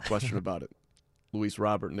start, no question about it. Luis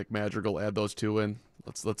Robert, Nick Madrigal, add those 2 in.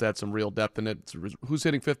 Let's add some real depth in it. Who's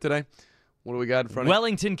hitting 5th today? What do we got in front of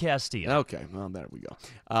Wellington Castillo. Okay, well, there we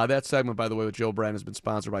go. That segment, by the way, with Joe Brand has been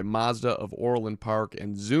sponsored by Mazda of Orland Park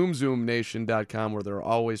and ZoomZoomNation.com, where they're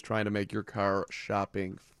always trying to make your car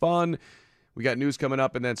shopping fun. We got news coming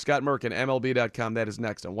up, and then Scott Merkin, MLB.com. That is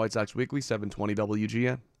next on White Sox Weekly, 720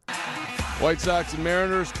 WGN. White Sox and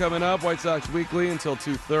Mariners coming up. White Sox Weekly until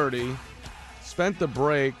 2:30. Spent the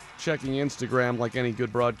break checking Instagram like any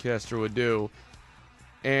good broadcaster would do.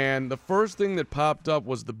 And the first thing that popped up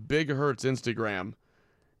was the Big Hurt's Instagram.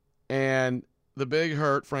 And the Big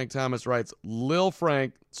Hurt, Frank Thomas writes, Lil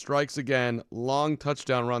Frank strikes again. Long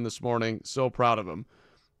touchdown run this morning. So proud of him.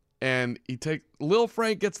 And Lil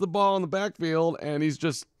Frank gets the ball in the backfield, and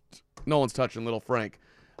no one's touching Lil Frank.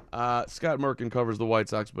 Scott Merkin covers the White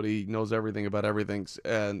Sox, but he knows everything about everything.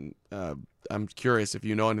 And I'm curious if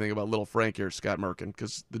you know anything about Little Frank here, Scott Merkin,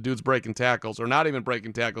 because the dude's breaking tackles, or not even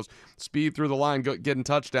breaking tackles, speed through the line, getting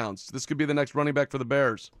touchdowns. This could be the next running back for the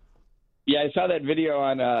Bears. Yeah, I saw that video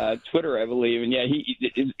on Twitter, I believe, and yeah,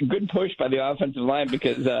 he good push by the offensive line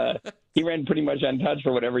because he ran pretty much untouched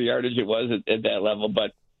for whatever yardage it was at that level.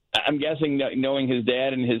 But I'm guessing, knowing his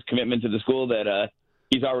dad and his commitment to the school, that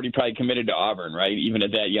he's already probably committed to Auburn, right? Even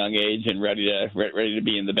at that young age, and ready to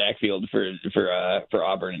be in the backfield for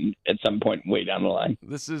Auburn at some point way down the line.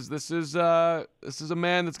 This is a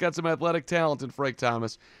man that's got some athletic talent in Frank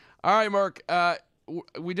Thomas. All right, Mark.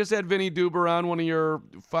 We just had Vinny Duber on, one of your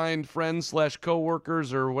fine friends /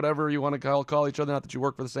 coworkers or whatever you want to call each other. Not that you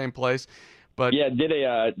work for the same place. But yeah, did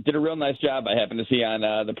a real nice job. I happened to see on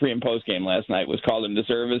the pre and post game last night. Was called into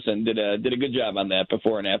service and did a good job on that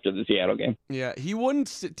before and after the Seattle game. Yeah, he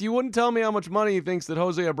wouldn't tell me how much money he thinks that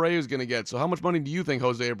Jose Abreu is going to get. So how much money do you think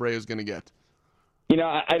Jose Abreu is going to get?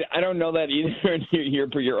 I don't know that either. You're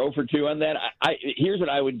 0 for 2 on that. Here's what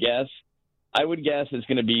I would guess. I would guess it's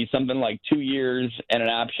going to be something like 2 years and an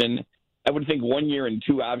option. I would think 1 year and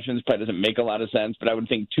 2 options probably doesn't make a lot of sense, but I would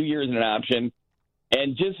think 2 years and an option.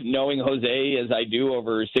 And just knowing Jose as I do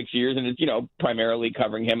over 6 years, and it's, primarily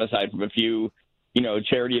covering him aside from a few,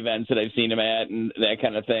 charity events that I've seen him at and that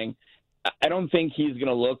kind of thing, I don't think he's going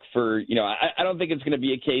to look for, I don't think it's going to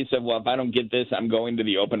be a case of, well, if I don't get this, I'm going to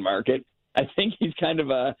the open market. I think he's kind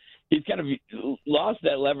of he's kind of lost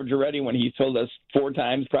that leverage already when he's told us 4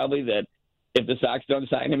 times probably that if the Sox don't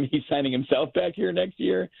sign him, he's signing himself back here next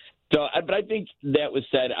year. So, but I think that was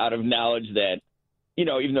said out of knowledge that,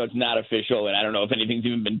 even though it's not official, and I don't know if anything's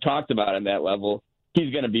even been talked about on that level,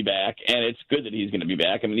 he's going to be back, and it's good that he's going to be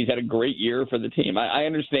back. I mean, he's had a great year for the team. I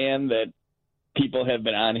understand that people have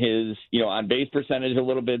been on his, on base percentage a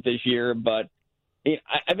little bit this year, but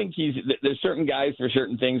I think there's certain guys for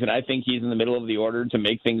certain things, and I think he's in the middle of the order to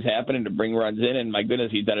make things happen and to bring runs in, and my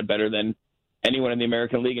goodness, he's done it better than anyone in the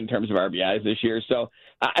American League in terms of RBIs this year. So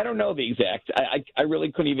I don't know the exact. I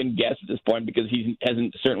really couldn't even guess at this point because he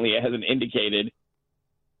hasn't indicated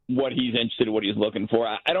what he's interested in, what he's looking for.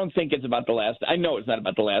 I don't think it's about the last. I know it's not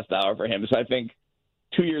about the last hour for him. So I think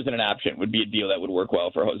 2 years and an option would be a deal that would work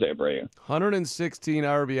well for Jose Abreu. 116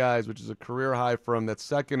 RBIs, which is a career high from that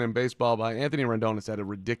second in baseball by Anthony Rendon. Has had a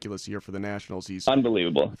ridiculous year for the Nationals. He's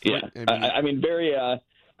unbelievable. Yeah, I mean, very.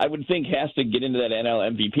 I would think has to get into that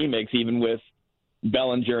NL MVP mix, even with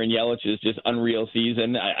Bellinger and Yelich's just unreal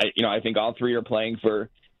season. I think all three are playing for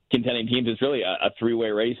contending teams. It's really a 3-way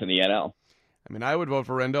race in the NL. I mean, I would vote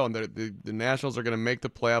for Rendon. The Nationals are going to make the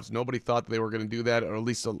playoffs. Nobody thought they were going to do that, or at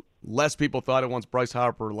least less people thought it once Bryce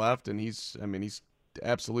Harper left. And he's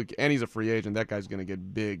absolutely, and he's a free agent. That guy's going to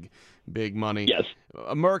get big money. Yes.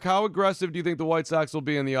 Merck, how aggressive do you think the White Sox will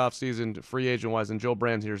be in the offseason, free agent-wise? And Joe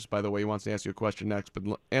Brand here, by the way, he wants to ask you a question next, but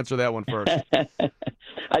answer that one first.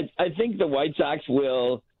 I think the White Sox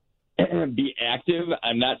will be active.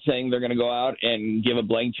 I'm not saying they're going to go out and give a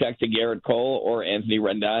blank check to Garrett Cole or Anthony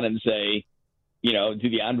Rendon and say, do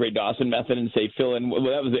the Andre Dawson method and say, fill in. Well,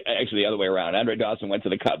 that was actually the other way around. Andre Dawson went to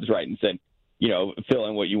the Cubs, right, and said, fill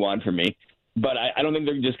in what you want from me. But I don't think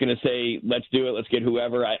they're just going to say, let's do it, let's get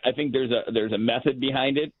whoever. I think there's a method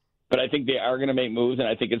behind it, but I think they are going to make moves, and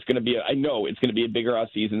I think it's going to be I know it's going to be a bigger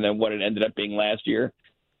offseason than what it ended up being last year.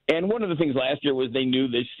 And one of the things last year was they knew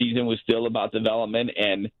this season was still about development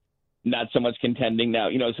and not so much contending. Now,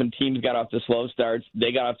 some teams got off to slow starts.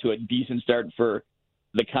 They got off to a decent start for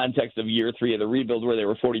the context of year 3 of the rebuild where they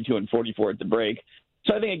were 42-44 at the break.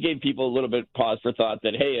 So I think it gave people a little bit pause for thought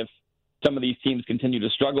that, hey, if some of these teams continue to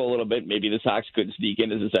struggle a little bit, maybe the Sox could sneak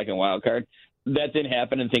in as a second wild card. That didn't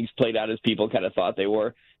happen, and things played out as people kind of thought they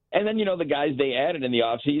were. And then, the guys they added in the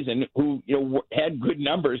offseason who, had good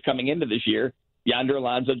numbers coming into this year. Yonder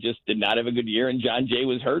Alonso just did not have a good year, and John Jay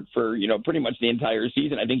was hurt for, pretty much the entire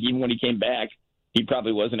season. I think even when he came back, he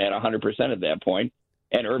probably wasn't at 100% at that point.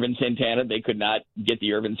 And Irvin Santana, they could not get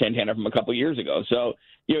the Irvin Santana from a couple years ago. So,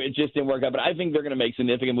 it just didn't work out. But I think they're going to make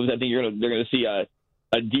significant moves. I think they're going to see a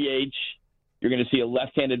DH. You're going to see a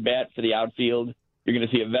left-handed bat for the outfield. You're going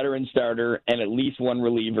to see a veteran starter and at least one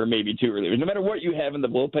reliever, maybe 2 relievers. No matter what you have in the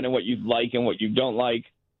bullpen and what you like and what you don't like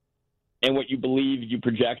and what you believe you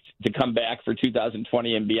project to come back for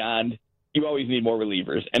 2020 and beyond, you always need more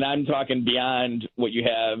relievers. And I'm talking beyond what you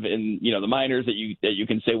have in, the minors that you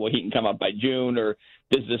can say, well, he can come up by June, or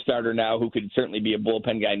this is a starter now who could certainly be a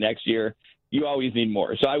bullpen guy next year. You always need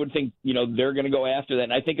more. So I would think, they're going to go after that.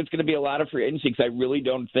 And I think it's going to be a lot of free agency because I really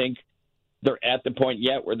don't think they're at the point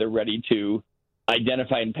yet where they're ready to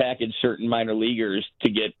identify and package certain minor leaguers to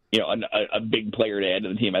get, a big player to add to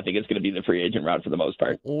the team. I think it's going to be the free agent route for the most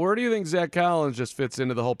part. Where do you think Zach Collins just fits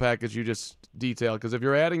into the whole package you just detailed? Because if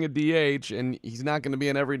you're adding a DH and he's not going to be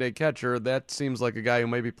an everyday catcher, that seems like a guy who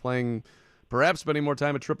may be playing, perhaps spending more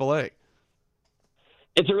time at AAA.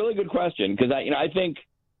 It's a really good question because I think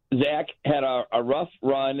Zach had a rough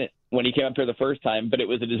run when he came up here the first time, but it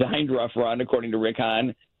was a designed rough run according to Rick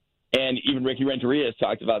Hahn. And even Ricky Renteria has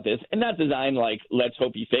talked about this, and not designed like, let's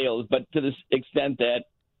hope he fails, but to this extent that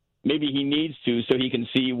maybe he needs to so he can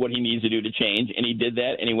see what he needs to do to change. And he did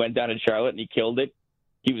that, and he went down to Charlotte, and he killed it.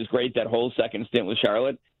 He was great that whole second stint with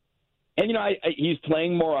Charlotte. And, he's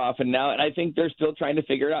playing more often now, and I think they're still trying to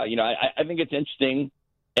figure it out. I think it's interesting,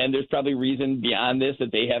 and there's probably reason beyond this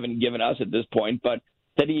that they haven't given us at this point, but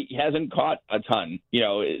that he hasn't caught a ton,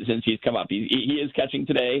 since he's come up. He is catching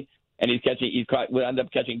today. And we'll end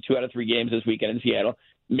up catching 2 out of 3 games this weekend in Seattle.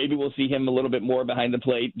 Maybe we'll see him a little bit more behind the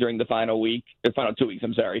plate during the final 2 weeks.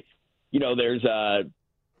 There's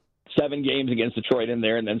 7 games against Detroit in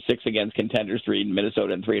there, and then 6 against contenders, 3 in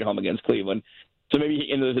Minnesota, and 3 at home against Cleveland. So maybe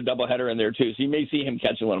there's a doubleheader in there too. So you may see him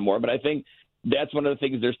catch a little more. But I think that's one of the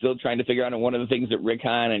things they're still trying to figure out, and one of the things that Rick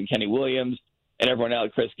Hahn and Kenny Williams and everyone else,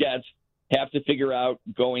 Chris Getz, have to figure out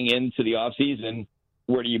going into the offseason.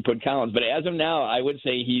 Where do you put Collins? But as of now, I would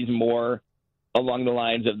say he's more along the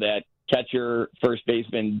lines of that catcher, first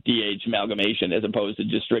baseman, DH amalgamation as opposed to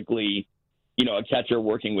just strictly, a catcher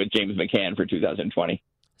working with James McCann for 2020.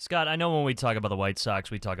 Scott, I know when we talk about the White Sox,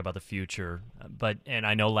 we talk about the future, and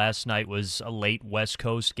I know last night was a late West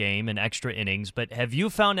Coast game and extra innings, but have you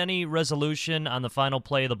found any resolution on the final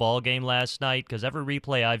play of the ball game last night? Because every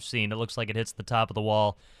replay I've seen, it looks like it hits the top of the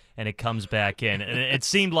wall and it comes back in. And it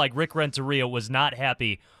seemed like Rick Renteria was not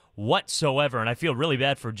happy whatsoever, and I feel really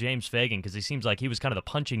bad for James Fagan because he seems like he was kind of the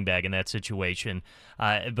punching bag in that situation.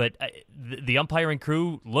 But the umpiring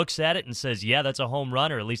crew looks at it and says, yeah, that's a home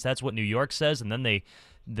run, or at least that's what New York says, and then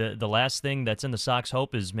the last thing that's in the Sox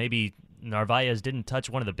hope is maybe Narvaez didn't touch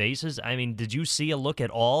one of the bases. I mean, did you see a look at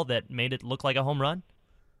all that made it look like a home run?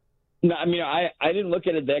 No, I mean, I didn't look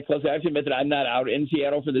at it that closely. I have to admit that I'm not out in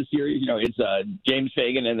Seattle for this series. It's James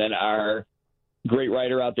Fagan and then our great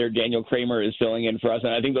writer out there, Daniel Kramer, is filling in for us.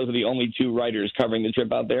 And I think those are the only two writers covering the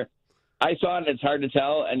trip out there. I saw it, and it's hard to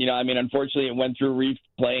tell. And, unfortunately, it went through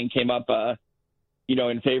replay and came up,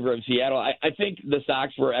 in favor of Seattle. I think the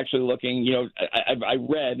Sox were actually looking, I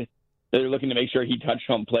read that they're looking to make sure he touched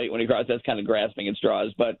home plate when he crossed. That's kind of grasping at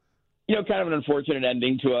straws. But, kind of an unfortunate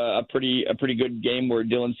ending to a pretty good game where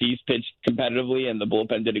Dylan Cease pitched competitively and the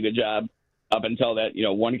bullpen did a good job up until that,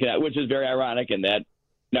 one, which is very ironic in that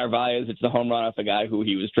Narvaez, it's the home run off the guy who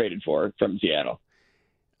he was traded for from Seattle.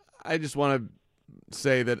 I just want to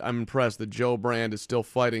say that I'm impressed that Joe Brand is still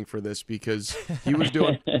fighting for this because you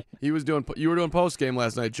were doing post game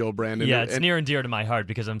last night, Joe Brand. Yeah, it's near and dear to my heart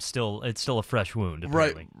because it's still a fresh wound.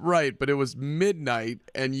 Apparently. Right. But it was midnight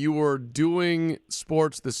and you were doing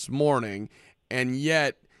sports this morning, and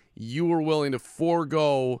yet you were willing to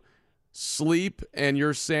forego sleep and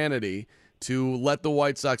your sanity to let the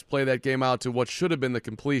White Sox play that game out to what should have been the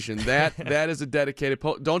completion. That is a dedicated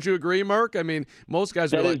don't you agree, Merck? I mean, most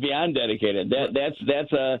guys are is beyond dedicated.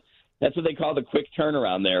 That's what they call the quick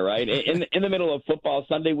turnaround there, right? In the middle of football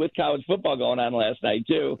Sunday with college football going on last night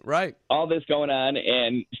too. Right. All this going on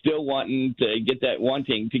and still wanting to get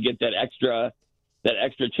that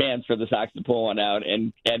extra chance for the Sox to pull one out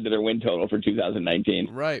and add to their win total for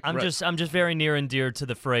 2019. Right. I'm just very near and dear to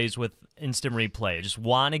the phrase with instant replay. I just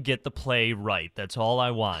want to get the play right. That's all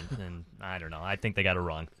I want. And I don't know. I think they got it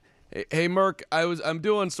wrong. Hey Merck, I'm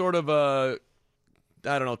doing sort of a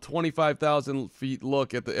 25,000 feet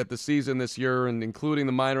look at the season this year, and including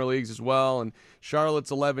the minor leagues as well. And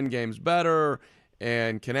Charlotte's 11 games better,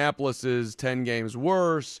 and Kannapolis is 10 games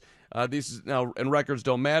worse. These now, and records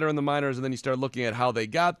don't matter in the minors, and then you start looking at how they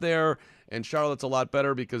got there, and Charlotte's a lot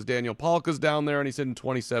better because Daniel Palka's down there, and he's hitting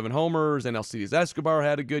 27 homers, and Alcides Escobar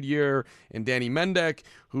had a good year, and Danny Mendick,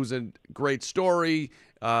 who's a great story,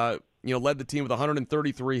 led the team with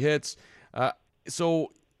 133 hits.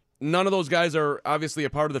 So none of those guys are obviously a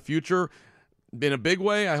part of the future in a big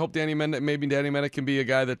way. I hope Danny Mendick can be a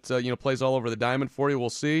guy that plays all over the diamond for you. We'll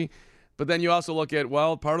see. But then you also look at,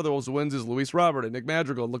 part of those wins is Luis Robert and Nick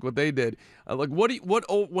Madrigal. Look what they did.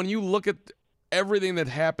 When you look at everything that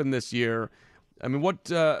happened this year, I mean,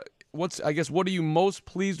 what are you most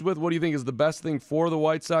pleased with? What do you think is the best thing for the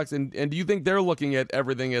White Sox? And do you think they're looking at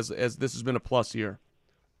everything as this has been a plus year?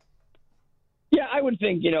 Yeah, I would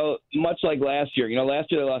think, much like last year.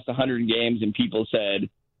 Last year they lost 100 games and people said,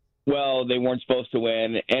 well, they weren't supposed to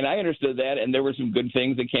win. And I understood that, and there were some good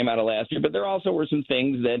things that came out of last year, but there also were some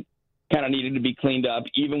things that kind of needed to be cleaned up,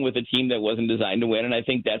 even with a team that wasn't designed to win. And I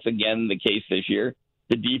think that's, again, the case this year.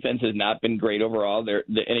 The defense has not been great overall. They're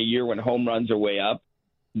in a year when home runs are way up,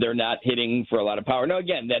 they're not hitting for a lot of power. Now,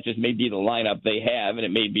 again, that just may be the lineup they have, and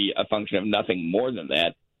it may be a function of nothing more than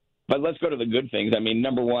that. But let's go to the good things. I mean,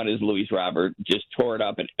 number one is Luis Robert just tore it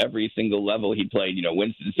up at every single level he played.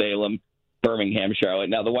 Winston-Salem, Birmingham, Charlotte.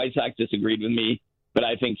 Now, the White Sox disagreed with me, but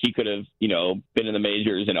I think he could have, been in the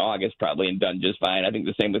majors in August probably and done just fine. I think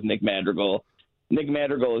the same with Nick Madrigal. Nick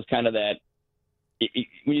Madrigal is kind of that,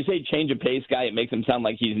 when you say change of pace guy, it makes him sound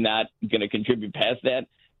like he's not going to contribute past that.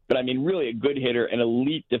 But, I mean, really a good hitter, an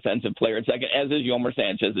elite defensive player at second, as is Yomer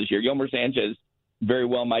Sanchez this year. Yomer Sanchez very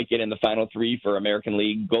well might get in the final three for American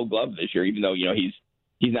League Gold Glove this year, even though, he's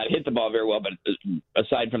not hit the ball very well. But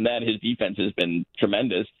aside from that, his defense has been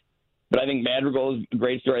tremendous. But I think Madrigal is a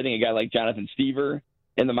great story. I think a guy like Jonathan Stever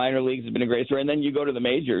in the minor leagues has been a great story. And then you go to the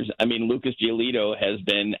majors. I mean, Lucas Giolito has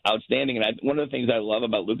been outstanding. And one of the things I love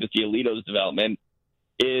about Lucas Giolito's development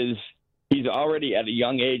is he's already at a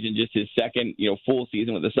young age in just his second, full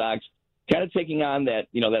season with the Sox, kind of taking on that,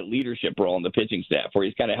 that leadership role in the pitching staff where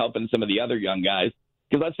he's kind of helping some of the other young guys.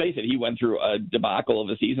 Because let's face it, he went through a debacle of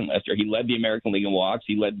a season last year. He led the American League in walks.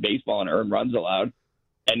 He led baseball in earned runs allowed.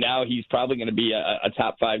 And now he's probably going to be a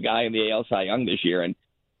top five guy in the AL Cy Young this year. And,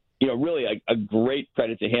 really a great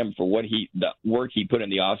credit to him for the work he put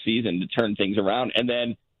in the offseason to turn things around and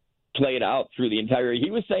then play it out through the entire.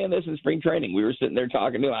 He was saying this in spring training. We were sitting there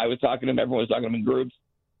talking to him. I was talking to him. Everyone was talking to him in groups.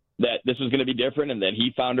 that this was going to be different and that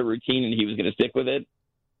he found a routine and he was going to stick with it.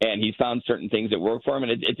 And he's found certain things that work for him,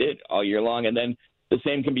 and it did all year long. And then the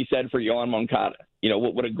same can be said for Yohan Moncada.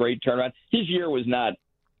 What a great turnaround. His year was not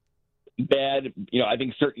bad. I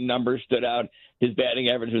think certain numbers stood out. His batting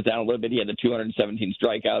average was down a little bit. He had the 217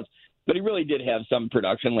 strikeouts, but he really did have some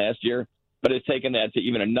production last year, but has taken that to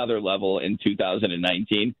even another level in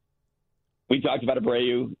 2019. We talked about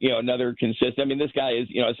Abreu, another consistent. I mean, this guy is,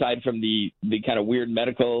 aside from the kind of weird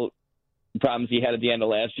medical problems he had at the end of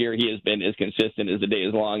last year, he has been as consistent as the day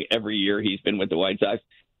is long. Every year he's been with the White Sox.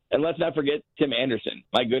 And let's not forget Tim Anderson.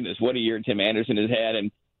 My goodness, what a year Tim Anderson has had.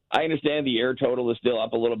 And I understand the air total is still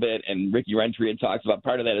up a little bit, and Ricky Renteria talks about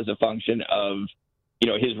part of that as a function of,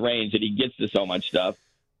 his range, that he gets to so much stuff.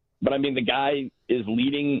 But, I mean, the guy is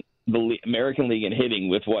leading the American League in hitting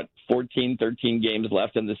with, 13 games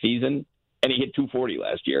left in the season, and he hit 240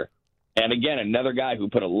 last year. And, again, another guy who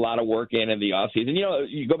put a lot of work in the offseason.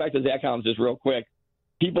 You go back to Zach Collins just real quick.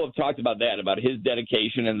 People have talked about that, about his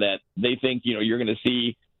dedication, and that they think, you're going to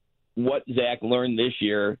see what Zach learned this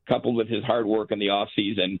year, coupled with his hard work in the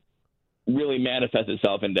offseason, really manifest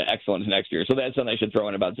itself into excellence next year. So that's something I should throw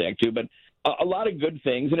in about Zach, too. But a lot of good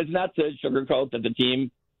things. And it's not to sugarcoat that the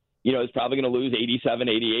team, is probably going to lose 87,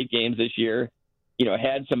 88 games this year.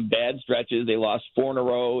 Had some bad stretches. They lost 4 in a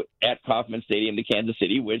row at Kauffman Stadium to Kansas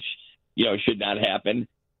City, which, should not happen.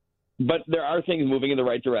 But there are things moving in the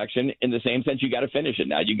right direction. In the same sense, you got to finish it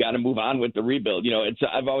now. You got to move on with the rebuild.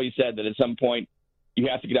 I've always said that at some point you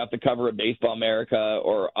have to get off the cover of Baseball America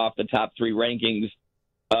or off the top 3 rankings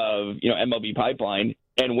of, MLB Pipeline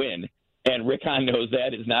and win. And Rick Hahn knows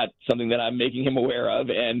that is not something that I'm making him aware of.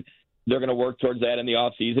 And they're going to work towards that in the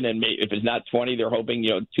offseason. And if it's not 20, they're hoping,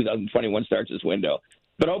 2021 starts this window.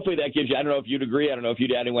 But hopefully that gives you, I don't know if you'd agree. I don't know if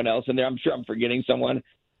you'd add anyone else in there. I'm sure I'm forgetting someone.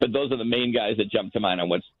 But those are the main guys that jump to mind on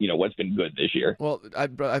what's been good this year. Well,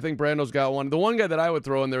 I think Brando's got one. The one guy that I would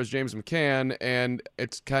throw in there is James McCann, and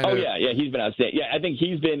it's kind of... Oh, yeah, he's been outstanding. Yeah, I think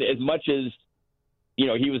he's been, as much as,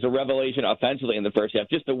 he was a revelation offensively in the first half,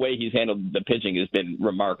 just the way he's handled the pitching has been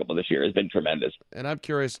remarkable this year. Has been tremendous. And I'm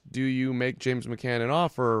curious, do you make James McCann an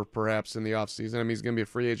offer perhaps in the offseason? I mean, he's going to be a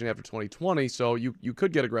free agent after 2020, so you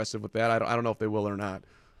could get aggressive with that. I don't know if they will or not.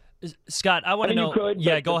 Scott, I want to know. You could,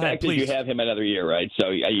 yeah, go ahead, please. You have him another year, right? So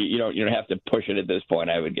you don't have to push it at this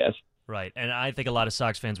point, I would guess. Right, and I think a lot of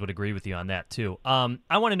Sox fans would agree with you on that too.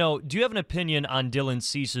 I want to know: do you have an opinion on Dylan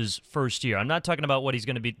Cease's first year? I'm not talking about what he's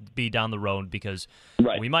going to be down the road, because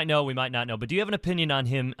we might know, we might not know. But do you have an opinion on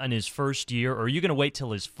him on his first year, or are you going to wait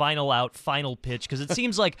till his final pitch? Because it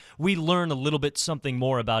seems like we learn a little bit something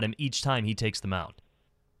more about him each time he takes the mound.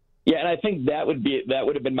 Yeah, and I think that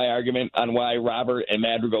would have been my argument on why Robert and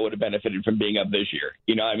Madrigal would have benefited from being up this year.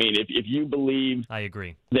 I mean, if you believe, I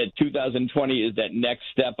agree, that 2020 is that next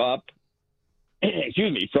step up,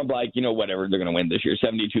 excuse me, from whatever they're going to win this year,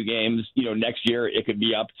 72 games. Next year it could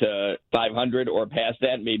be up to 500 or past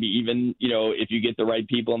that, maybe even, if you get the right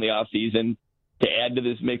people in the offseason to add to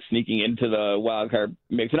this mix, sneaking into the wild card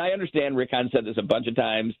mix. And I understand Rick Hahn said this a bunch of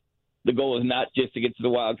times. The goal is not just to get to the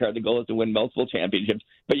wild card. The goal is to win multiple championships.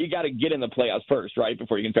 But you got to get in the playoffs first, right,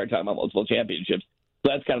 before you can start talking about multiple championships.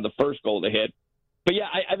 So that's kind of the first goal to hit. But, yeah,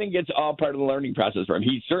 I think it's all part of the learning process for him.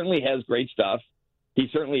 He certainly has great stuff. He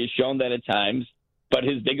certainly has shown that at times. But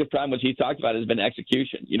his biggest problem, which he talked about, has been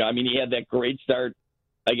execution. He had that great start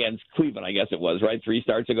against Cleveland, I guess it was, right, 3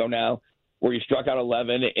 starts ago now, where he struck out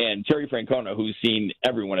 11. And Terry Francona, who's seen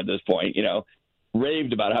everyone at this point,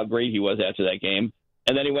 raved about how great he was after that game.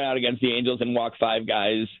 And then he went out against the Angels and walked 5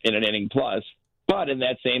 guys in an inning plus. But in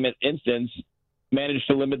that same instance, managed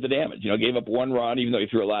to limit the damage. Gave up 1 run, even though he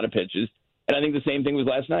threw a lot of pitches. And I think the same thing was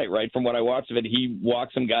last night, right? From what I watched of it, he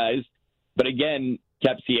walked some guys, but again,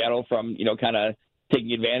 kept Seattle from, kind of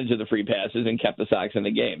taking advantage of the free passes and kept the Sox in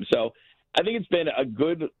the game. So I think it's been a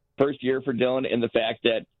good first year for Dylan in the fact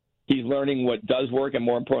that he's learning what does work and,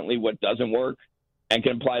 more importantly, what doesn't work, and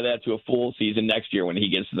can apply that to a full season next year when he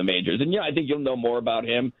gets to the majors. And, I think you'll know more about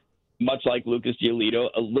him, much like Lucas Giolito,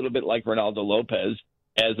 a little bit like Ronaldo Lopez,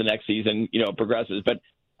 as the next season, progresses. But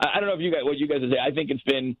I don't know what you guys would say. I think it's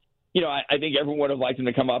been, I think everyone would have liked him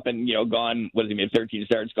to come up and, gone, what has he made, 13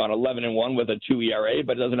 starts, gone 11-1 with a 2 ERA,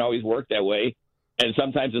 but it doesn't always work that way. And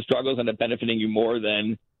sometimes the struggles end up benefiting you more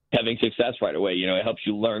than having success right away. It helps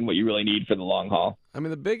you learn what you really need for the long haul. I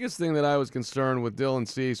mean, the biggest thing that I was concerned with Dylan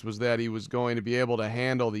Cease was that he was going to be able to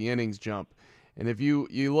handle the innings jump. And if you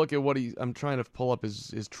look at what I'm trying to pull up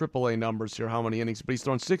his AAA numbers here, how many innings, but he's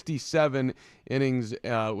thrown 67 innings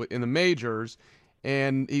in the majors,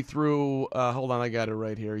 and he threw, hold on, I got it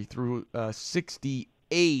right here. He threw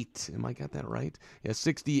 68. Am I got that right? Yeah,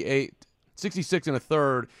 68 66 and a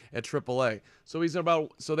third at AAA. So he's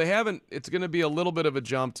about. So they haven't. It's going to be a little bit of a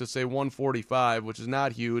jump to say 145, which is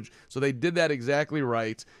not huge. So they did that exactly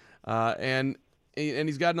right, and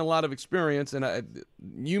he's gotten a lot of experience. And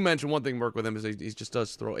you mentioned one thing, Merck, with him is he just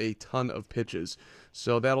does throw a ton of pitches.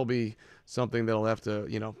 So that'll be something that'll have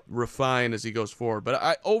to refine as he goes forward.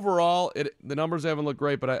 But overall, the numbers haven't looked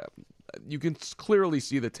great, but you can clearly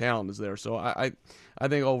see the talent is there. So I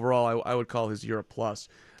think overall I would call his year a plus.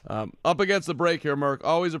 Up against the break here, Merck.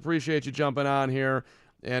 Always appreciate you jumping on here,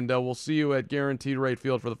 and we'll see you at Guaranteed Rate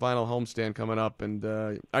Field for the final homestand coming up. And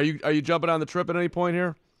are you jumping on the trip at any point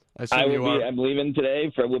here? I will be. I'm leaving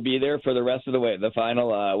today. We'll be there for the rest of the way. The final,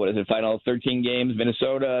 final 13 games: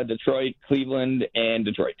 Minnesota, Detroit, Cleveland, and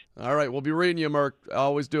Detroit. All right, we'll be reading you, Merck.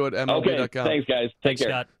 Always do it. MLB.com. Okay, thanks, guys. Take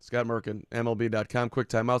care. Scott Merkin, MLB.com. Quick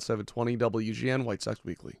timeout, 720 WGN, White Sox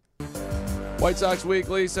Weekly. White Sox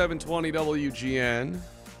Weekly, 720 WGN.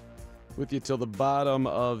 With you till the bottom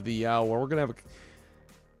of the hour. We're going to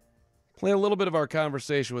play a little bit of our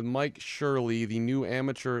conversation with Mike Shirley, the new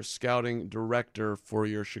amateur scouting director for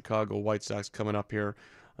your Chicago White Sox, coming up here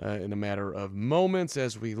in a matter of moments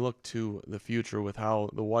as we look to the future with how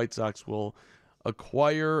the White Sox will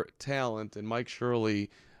acquire talent. And Mike Shirley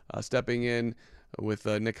stepping in with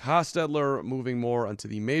Nick Hostetler moving more onto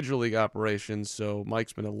the major league operations. So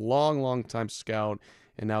Mike's been a long time scout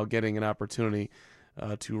and now getting an opportunity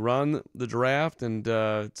to run the draft, and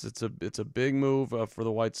it's a big move for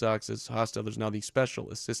the White Sox as Hostetler's now the special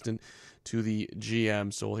assistant to the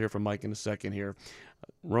GM. So we'll hear from Mike in a second here.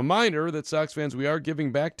 Reminder that Sox fans, we are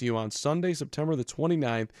giving back to you on Sunday, September the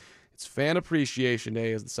 29th. It's Fan Appreciation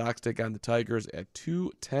Day as the Sox take on the Tigers at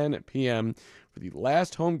 2:10 p.m. for the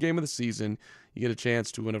last home game of the season. You get a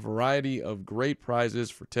chance to win a variety of great prizes.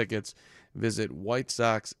 For tickets, visit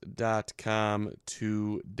whitesox.com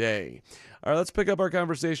today. All right, let's pick up our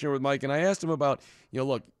conversation here with Mike. And I asked him about,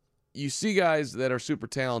 look, you see guys that are super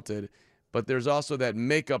talented, but there's also that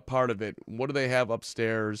makeup part of it. What do they have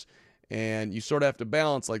upstairs? And you sort of have to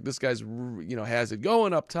balance, like, this guy's, has it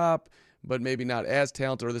going up top, but maybe not as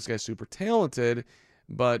talented, or this guy's super talented,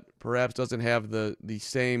 but perhaps doesn't have the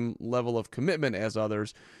same level of commitment as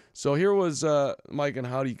others. So here was Mike and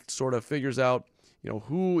how he sort of figures out,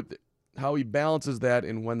 how he balances that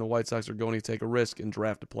and when the White Sox are going to take a risk and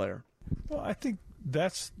draft a player. Well, I think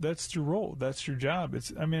that's your role. That's your job.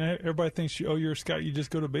 Everybody thinks you're a scout, you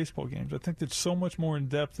just go to baseball games. I think that's so much more in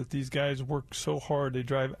depth, that these guys work so hard. They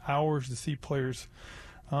drive hours to see players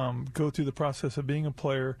go through the process of being a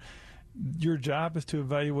player. Your job is to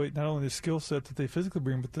evaluate not only the skill set that they physically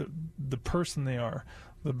bring, but the person they are,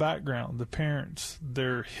 the background, the parents,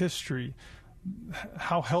 their history,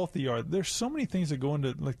 how healthy are. There's so many things that go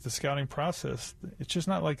into the scouting process. It's just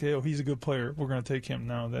not like, he's a good player, we're going to take him.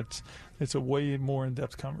 No, it's a way more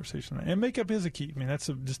in-depth conversation. And makeup is a key.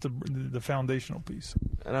 That's just the foundational piece.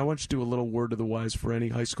 And I want you to do a little word to the wise for any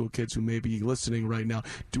high school kids who may be listening right now.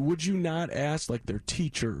 Would you not ask their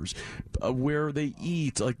teachers where they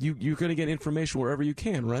eat? You're going to get information wherever you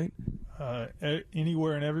can, right?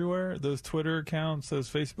 Anywhere and everywhere. Those Twitter accounts, those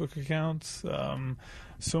Facebook accounts.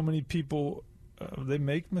 So many people, they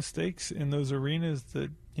make mistakes in those arenas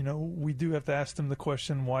that, we do have to ask them the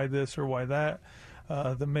question, why this or why that?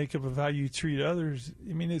 The makeup of how you treat others.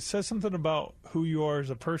 It says something about who you are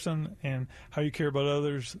as a person and how you care about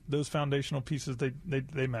others. Those foundational pieces,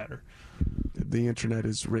 they matter. The internet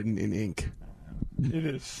is written in ink. It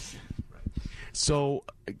is. So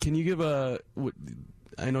can you give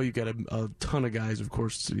I know you've got a ton of guys, of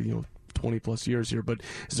course, 20 plus years here, but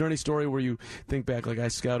is there any story where you think back, I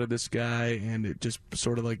scouted this guy and it just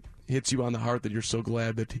sort of hits you on the heart that you're so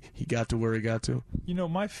glad that he got to where he got to?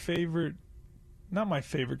 My favorite, not my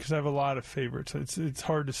favorite, because I have a lot of favorites. It's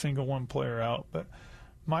hard to single one player out, but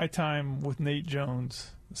my time with Nate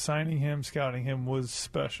Jones, signing him, scouting him, was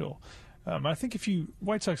special. I think if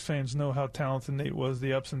White Sox fans know how talented Nate was,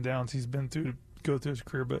 the ups and downs he's been through to go through his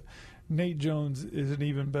career, but Nate Jones is an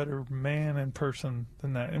even better man and person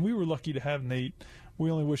than that. And we were lucky to have Nate.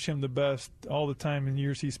 We only wish him the best all the time in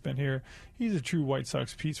years he spent here. He's a true White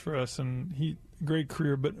Sox piece for us, and great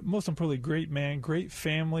career, but most importantly, great man, great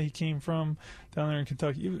family he came from down there in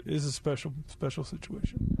Kentucky. It is a special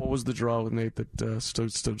situation. What was the draw with Nate that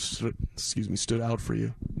stood out for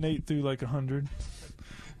you? Nate threw 100.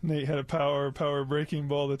 Nate had a power breaking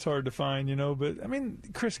ball that's hard to find, But,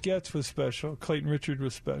 Chris Getz was special. Clayton Richard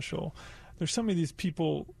was special. There's so many of these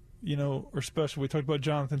people, are special. We talked about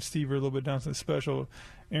Jonathan Stever a little bit down to special.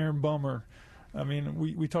 Aaron Bummer. I mean,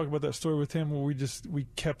 we talk about that story with him where we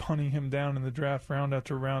kept hunting him down in the draft round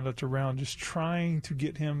after round after round, just trying to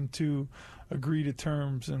get him to agree to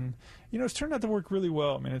terms. And, it's turned out to work really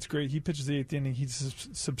well. I mean, it's great. He pitches the 8th inning. He's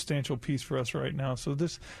a substantial piece for us right now. So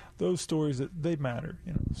those stories, they matter,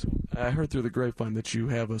 So I heard through the grapevine that you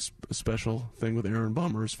have a special thing with Aaron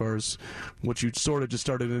Bummer as far as what you sort of just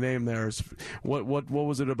started to name there. What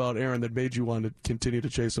was it about Aaron that made you want to continue to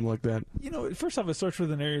chase him like that? First off, it starts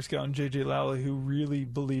with an area scout and J.J. Lally who really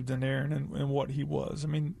believed in Aaron and what he was. I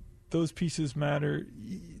mean, those pieces matter.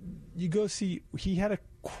 You go see, he had a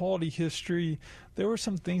quality history. There were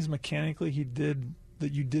some things mechanically he did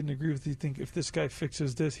that you didn't agree with. You think if this guy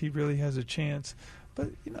fixes this, he really has a chance. But,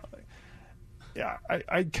 yeah,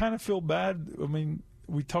 I kind of feel bad. I mean,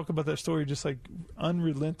 we talk about that story just like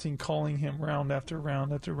unrelenting, calling him round after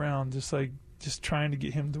round after round, just trying to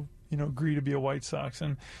get him to, agree to be a White Sox.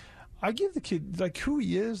 And I give the kid, like who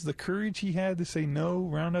he is, the courage he had to say no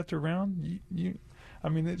round after round.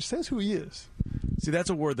 It says who he is. See,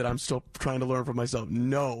 that's a word that I'm still trying to learn for myself.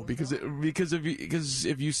 No, because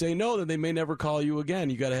if you say no, then they may never call you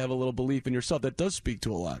again. You got to have a little belief in yourself. That does speak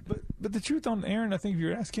to a lot. But the truth on Aaron, I think if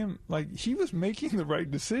you ask him, he was making the right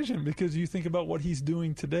decision, because you think about what he's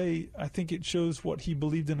doing today. I think it shows what he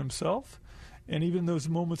believed in himself. And even those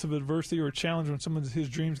moments of adversity or challenge when some of his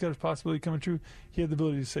dreams got a possibility coming true, he had the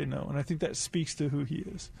ability to say no. And I think that speaks to who he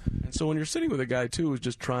is. And so when you're sitting with a guy, too, who's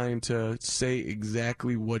just trying to say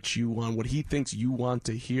exactly what you want, what he thinks you want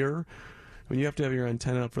to hear, you have to have your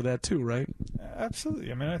antenna up for that, too, right?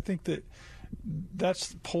 Absolutely. I mean, I think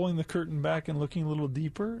that's pulling the curtain back and looking a little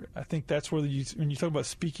deeper. I think that's where when you talk about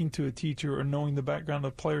speaking to a teacher or knowing the background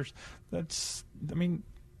of players, I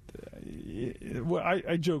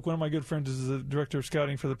joke. One of my good friends is the director of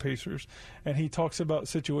scouting for the Pacers, and he talks about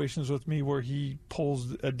situations with me where he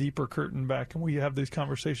pulls a deeper curtain back, and we have these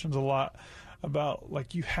conversations a lot about,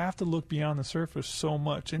 you have to look beyond the surface so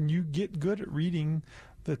much, and you get good at reading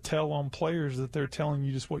the tell on players that they're telling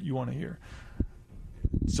you just what you want to hear.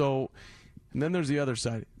 So, and then there's the other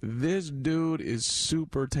side. This dude is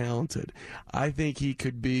super talented. I think he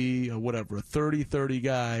could be a 30-30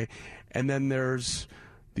 guy, and then there's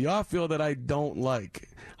the off-field that I don't like.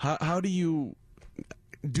 How do you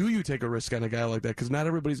take a risk on a guy like that? Because not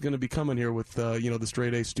everybody's going to be coming here with the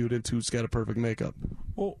straight A student who's got a perfect makeup.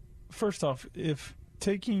 Well, first off, if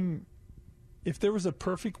there was a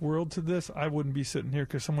perfect world to this, I wouldn't be sitting here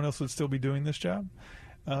because someone else would still be doing this job.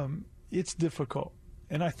 It's difficult,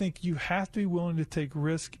 and I think you have to be willing to take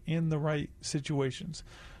risk in the right situations.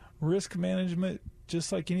 Risk management,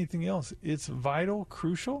 just like anything else, it's vital,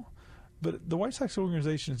 crucial. But the White Sox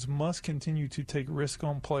organizations must continue to take risk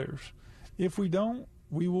on players. If we don't,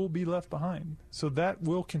 we will be left behind. So that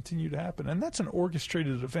will continue to happen. And that's an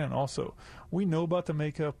orchestrated event also. We know about the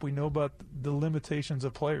makeup. We know about the limitations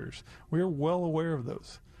of players. We are well aware of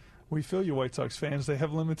those. We feel you, White Sox fans. They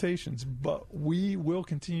have limitations. But we will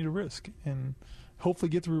continue to risk and hopefully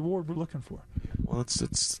get the reward we're looking for. Well,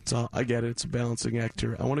 it's all, I get it. It's a balancing act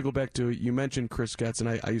here. I want to go back to, you mentioned Chris Getz, and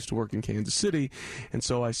I used to work in Kansas City, and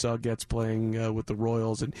so I saw Getz playing with the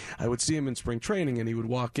Royals, and I would see him in spring training, and he would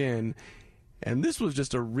walk in, and this was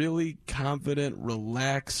just a really confident,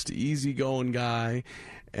 relaxed, easygoing guy,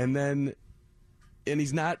 and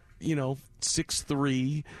he's not,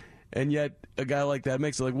 6'3", and yet a guy like that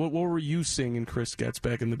makes it. What were you seeing in Chris Getz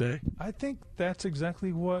back in the day? I think that's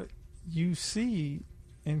exactly what you see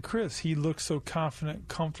in Chris. He looks so confident,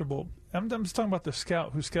 comfortable. I'm just talking about the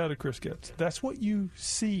scout who scouted Chris Getz. That's what you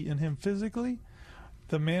see in him physically,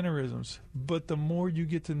 the mannerisms. But the more you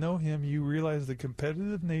get to know him, you realize the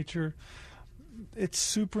competitive nature. It's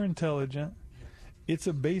super intelligent. It's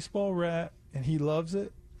a baseball rat, and he loves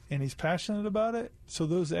it, and he's passionate about it. So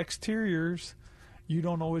those exteriors, you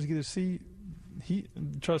don't always get to see.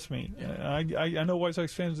 Trust me, I know White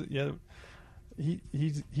Sox fans. Yeah.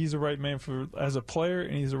 He's the right man as a player,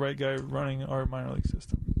 and he's the right guy running our minor league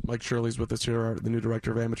system. Mike Shirley's with us here, the new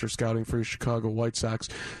director of amateur scouting for Chicago White Sox.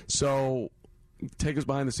 So take us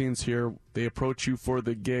behind the scenes here. They approach you for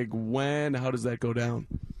the gig. When? How does that go down?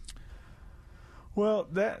 Well,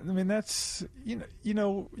 that's you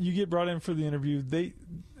get brought in for the interview.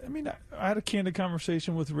 I had a candid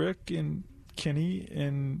conversation with Rick and Kenny,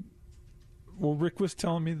 and Rick was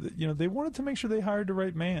telling me that they wanted to make sure they hired the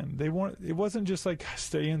right man. It wasn't just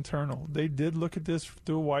stay internal. They did look at this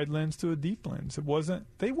through a wide lens to a deep lens.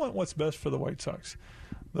 They want what's best for the White Sox.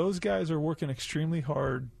 Those guys are working extremely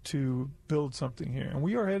hard to build something here, and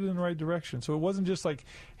we are headed in the right direction. So it wasn't just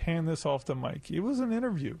hand this off to Mike. It was an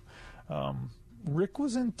interview. Rick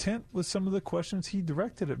was intent with some of the questions he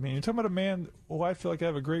directed at me. You're talking about a man who I feel like I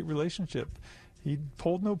have a great relationship. he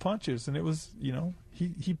pulled no punches, and it was,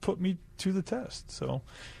 he put me to the test. So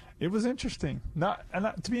it was interesting.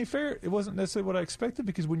 To be fair, it wasn't necessarily what I expected,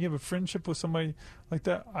 because when you have a friendship with somebody like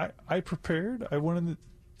that, I prepared. I wanted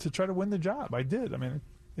to try to win the job. I did. I mean,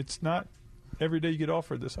 it's not every day you get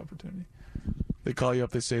offered this opportunity. They call you up,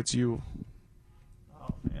 they say it's you.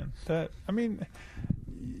 Oh, man.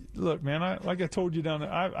 Look, man, like I told you down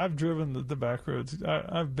there, I've driven the back roads.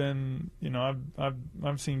 I've been,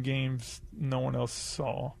 I've seen games no one else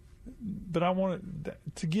saw. But I wanted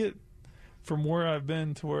to get from where I've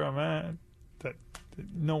been to where I'm at, that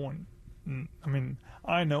no one,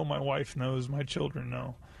 I know, my wife knows, my children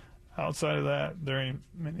know. Outside of that, there ain't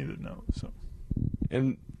many that know. So,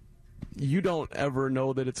 and you don't ever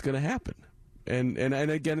know that it's going to happen. And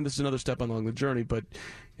again, this is another step along the journey, but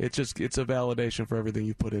it's a validation for everything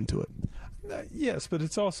you put into it. Yes, but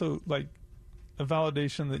it's also like a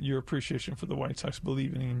validation that your appreciation for the White Sox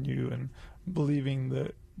believing in you and believing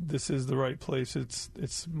that this is the right place.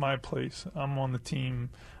 It's my place. I'm on the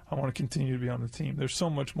team. I want to continue to be on the team. There's so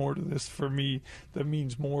much more to this for me that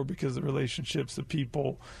means more, because the relationships, the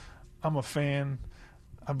people. I'm a fan.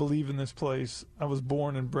 I believe in this place. I was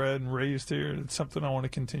born and bred and raised here. It's something I want to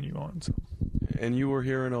continue on. So. And you were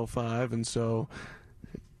here in 2005, and so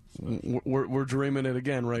we're dreaming it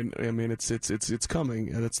again, right? I mean, it's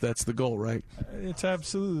coming, and that's the goal, right? It's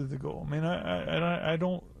absolutely the goal. I mean, I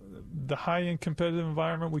don't. The high-end competitive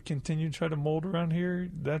environment we continue to try to mold around here,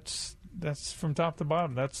 that's from top to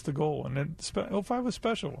bottom. That's the goal. And 2005 was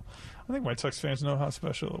special. I think White Sox fans know how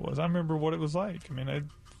special it was. I remember what it was like. I mean, I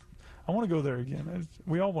want to go there again.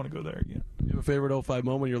 We all want to go there again. You have a favorite 2005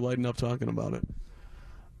 moment? You're lighting up talking about it.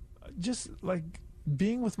 Just like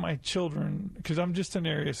being with my children, because I'm just an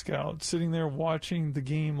area scout, sitting there watching the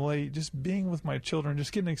game late, just being with my children,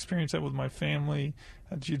 just getting to experience that with my family.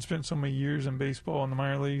 You'd spent so many years in baseball in the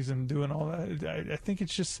minor leagues and doing all that. I think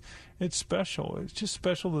it's special. It's just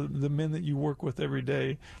special, the men that you work with every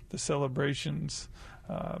day, the celebrations.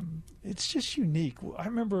 It's just unique. I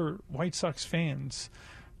remember White Sox fans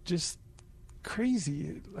just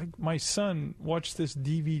crazy. Like, my son watched this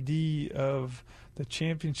DVD of the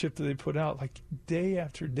championship that they put out, like, day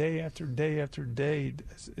after day after day after day,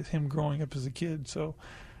 him growing up as a kid. So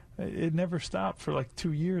it never stopped for like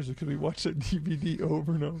 2 years, because we watched that DVD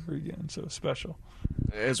over and over again. So special.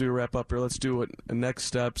 As we wrap up here, let's do it. Next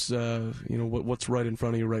steps. What's right in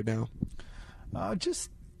front of you right now? Just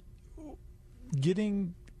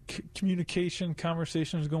getting communication,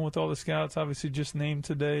 conversations going with all the scouts. Obviously, just named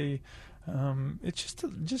today. It's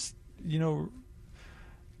just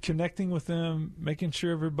connecting with them, making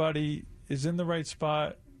sure everybody is in the right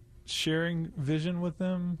spot, sharing vision with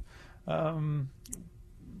them.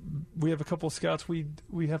 We have a couple of scouts we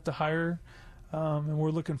have to hire, and we're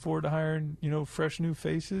looking forward to hiring fresh new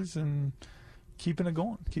faces and keeping it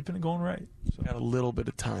going right. So. Got a little bit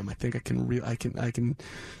of time. I think I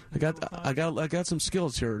got some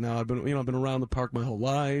skills here now. I've been around the park my whole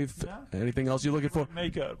life. Yeah. Anything else you're looking for?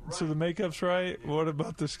 Makeup. So the makeup's right. What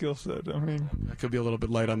about the skill set? I mean, I could be a little bit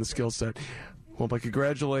light on the skill set. Well, but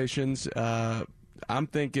congratulations. I'm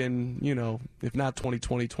thinking, if not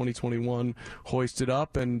 2020, 2021, hoist it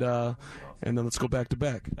up, and then let's go back to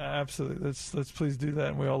back. Absolutely. Let's please do that,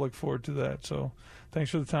 and we all look forward to that. So thanks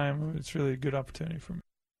for the time. It's really a good opportunity for me.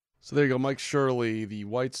 So there you go, Mike Shirley, the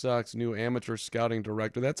White Sox new amateur scouting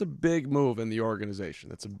director. That's a big move in the organization.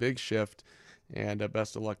 That's a big shift. And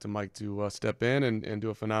best of luck to Mike to step in and do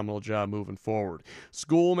a phenomenal job moving forward.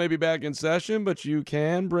 School may be back in session, but you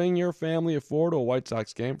can bring your family of four to a White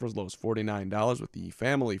Sox game for as low as $49 with the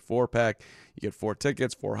Family 4-Pack. You get 4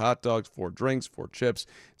 tickets, 4 hot dogs, 4 drinks, 4 chips.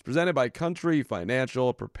 It's presented by Country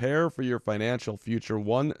Financial. Prepare for your financial future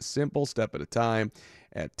one simple step at a time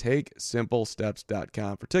at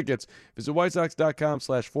TakeSimpleSteps.com. For tickets, visit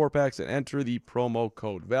WhiteSox.com/4packs and enter the promo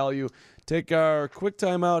code VALUE. Take our quick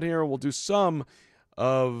time out here. We'll do some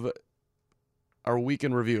of our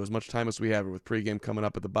weekend review, as much time as we have with pregame coming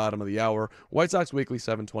up at the bottom of the hour. White Sox Weekly,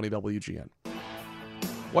 720 WGN.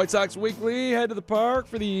 White Sox Weekly, head to the park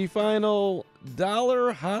for the final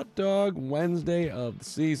 $1 hot dog Wednesday of the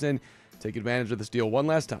season. Take advantage of this deal one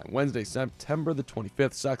last time. Wednesday, September the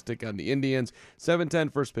 25th, Sox take on the Indians.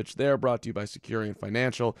 7:10 first pitch there, brought to you by Securian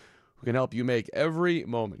Financial, who can help you make every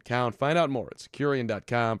moment count. Find out more at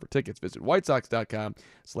Securian.com. For tickets, visit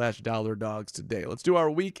WhiteSox.com/$dogs today. Let's do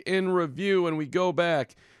our week in review, and we go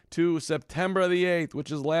back to September the 8th,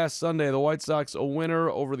 which is last Sunday. The White Sox a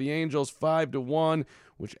winner over the Angels 5-1,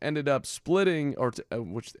 which ended up splitting,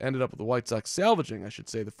 which ended up with the White Sox salvaging, I should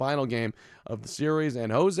say, the final game of the series,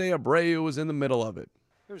 and Jose Abreu was in the middle of it.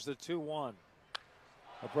 Here's the 2-1.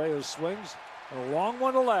 Abreu swings, and a long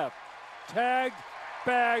one to left. tagged,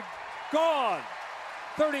 bagged, gone.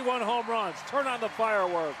 31 home runs. Turn on the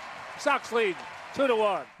fireworks. Sox lead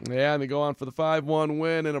 2-1. Yeah, and they go on for the 5-1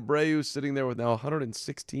 win, and Abreu sitting there with now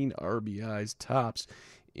 116 RBIs, tops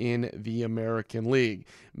in the American League.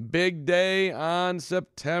 Big day on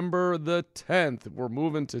September the 10th. We're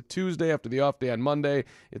moving to Tuesday after the off day on Monday.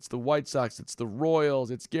 It's the White Sox, it's the Royals,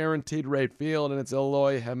 it's Guaranteed Rate Field, and it's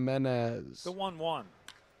Eloy Jimenez. The 1-1.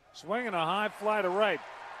 Swinging a high fly to right.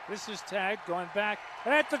 This is tagged, going back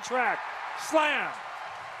at the track. Slam!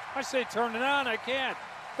 I say turn it on, I can't.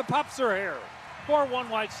 The Pups are here. 4-1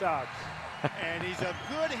 White Sox. And he's a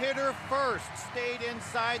good hitter first. Stayed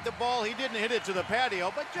inside the ball. He didn't hit it to the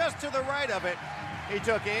patio, but just to the right of it. He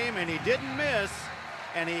took aim and he didn't miss.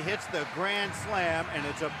 And he hits the grand slam, and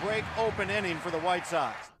it's a break open inning for the White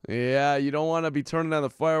Sox. Yeah, you don't want to be turning on the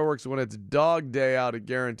fireworks when it's dog day out at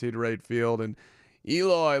Guaranteed Rate Field. And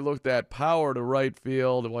Eloy looked at power to right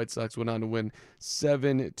field. The White Sox went on to win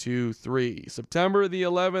 7-3. September the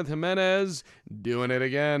 11th, Jimenez doing it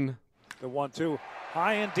again. The 1-2,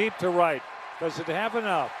 high and deep to right. Does it have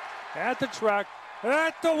enough? At the track,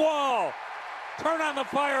 at the wall. Turn on the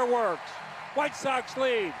fireworks. White Sox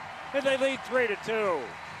lead, and they lead 3-2.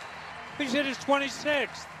 He's hit his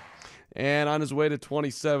 26th. And on his way to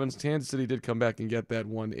 27, Kansas City did come back and get that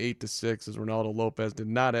one 8-6 as Ronaldo Lopez did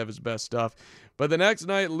not have his best stuff. But the next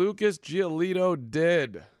night, Lucas Giolito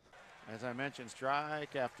did. As I mentioned,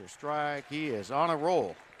 strike after strike. He is on a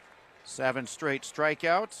roll. 7 straight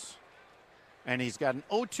strikeouts. And he's got an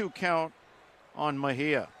 0-2 count on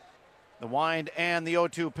Mejia. The wind and the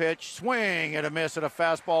 0-2 pitch. Swing and a miss at a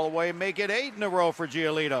fastball away. Make it 8 in a row for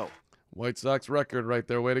Giolito. White Sox record right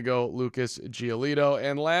there. Way to go, Lucas Giolito.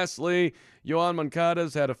 And lastly, Yoan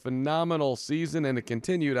Moncada's had a phenomenal season, and it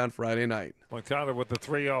continued on Friday night. Moncada with the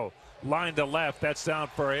 3-0. Line to left. That's down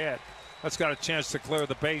for a hit. That's got a chance to clear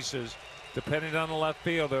the bases. Depending on the left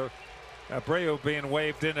fielder. Abreu being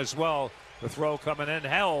waved in as well. The throw coming in,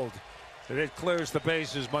 held. And it clears the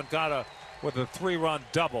bases. Moncada with a 3-run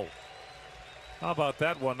double. How about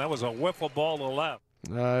that one? That was a wiffle ball to left.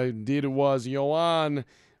 Indeed it was. Yoan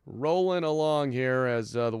rolling along here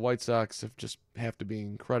as the White Sox have to be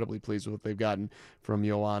incredibly pleased with what they've gotten from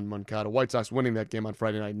Yoan Moncada. White Sox winning that game on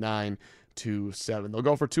Friday night 9-7. They'll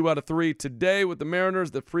go for 2 out of 3 today with the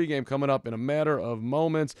Mariners. The pregame coming up in a matter of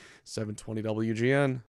moments. 720 WGN.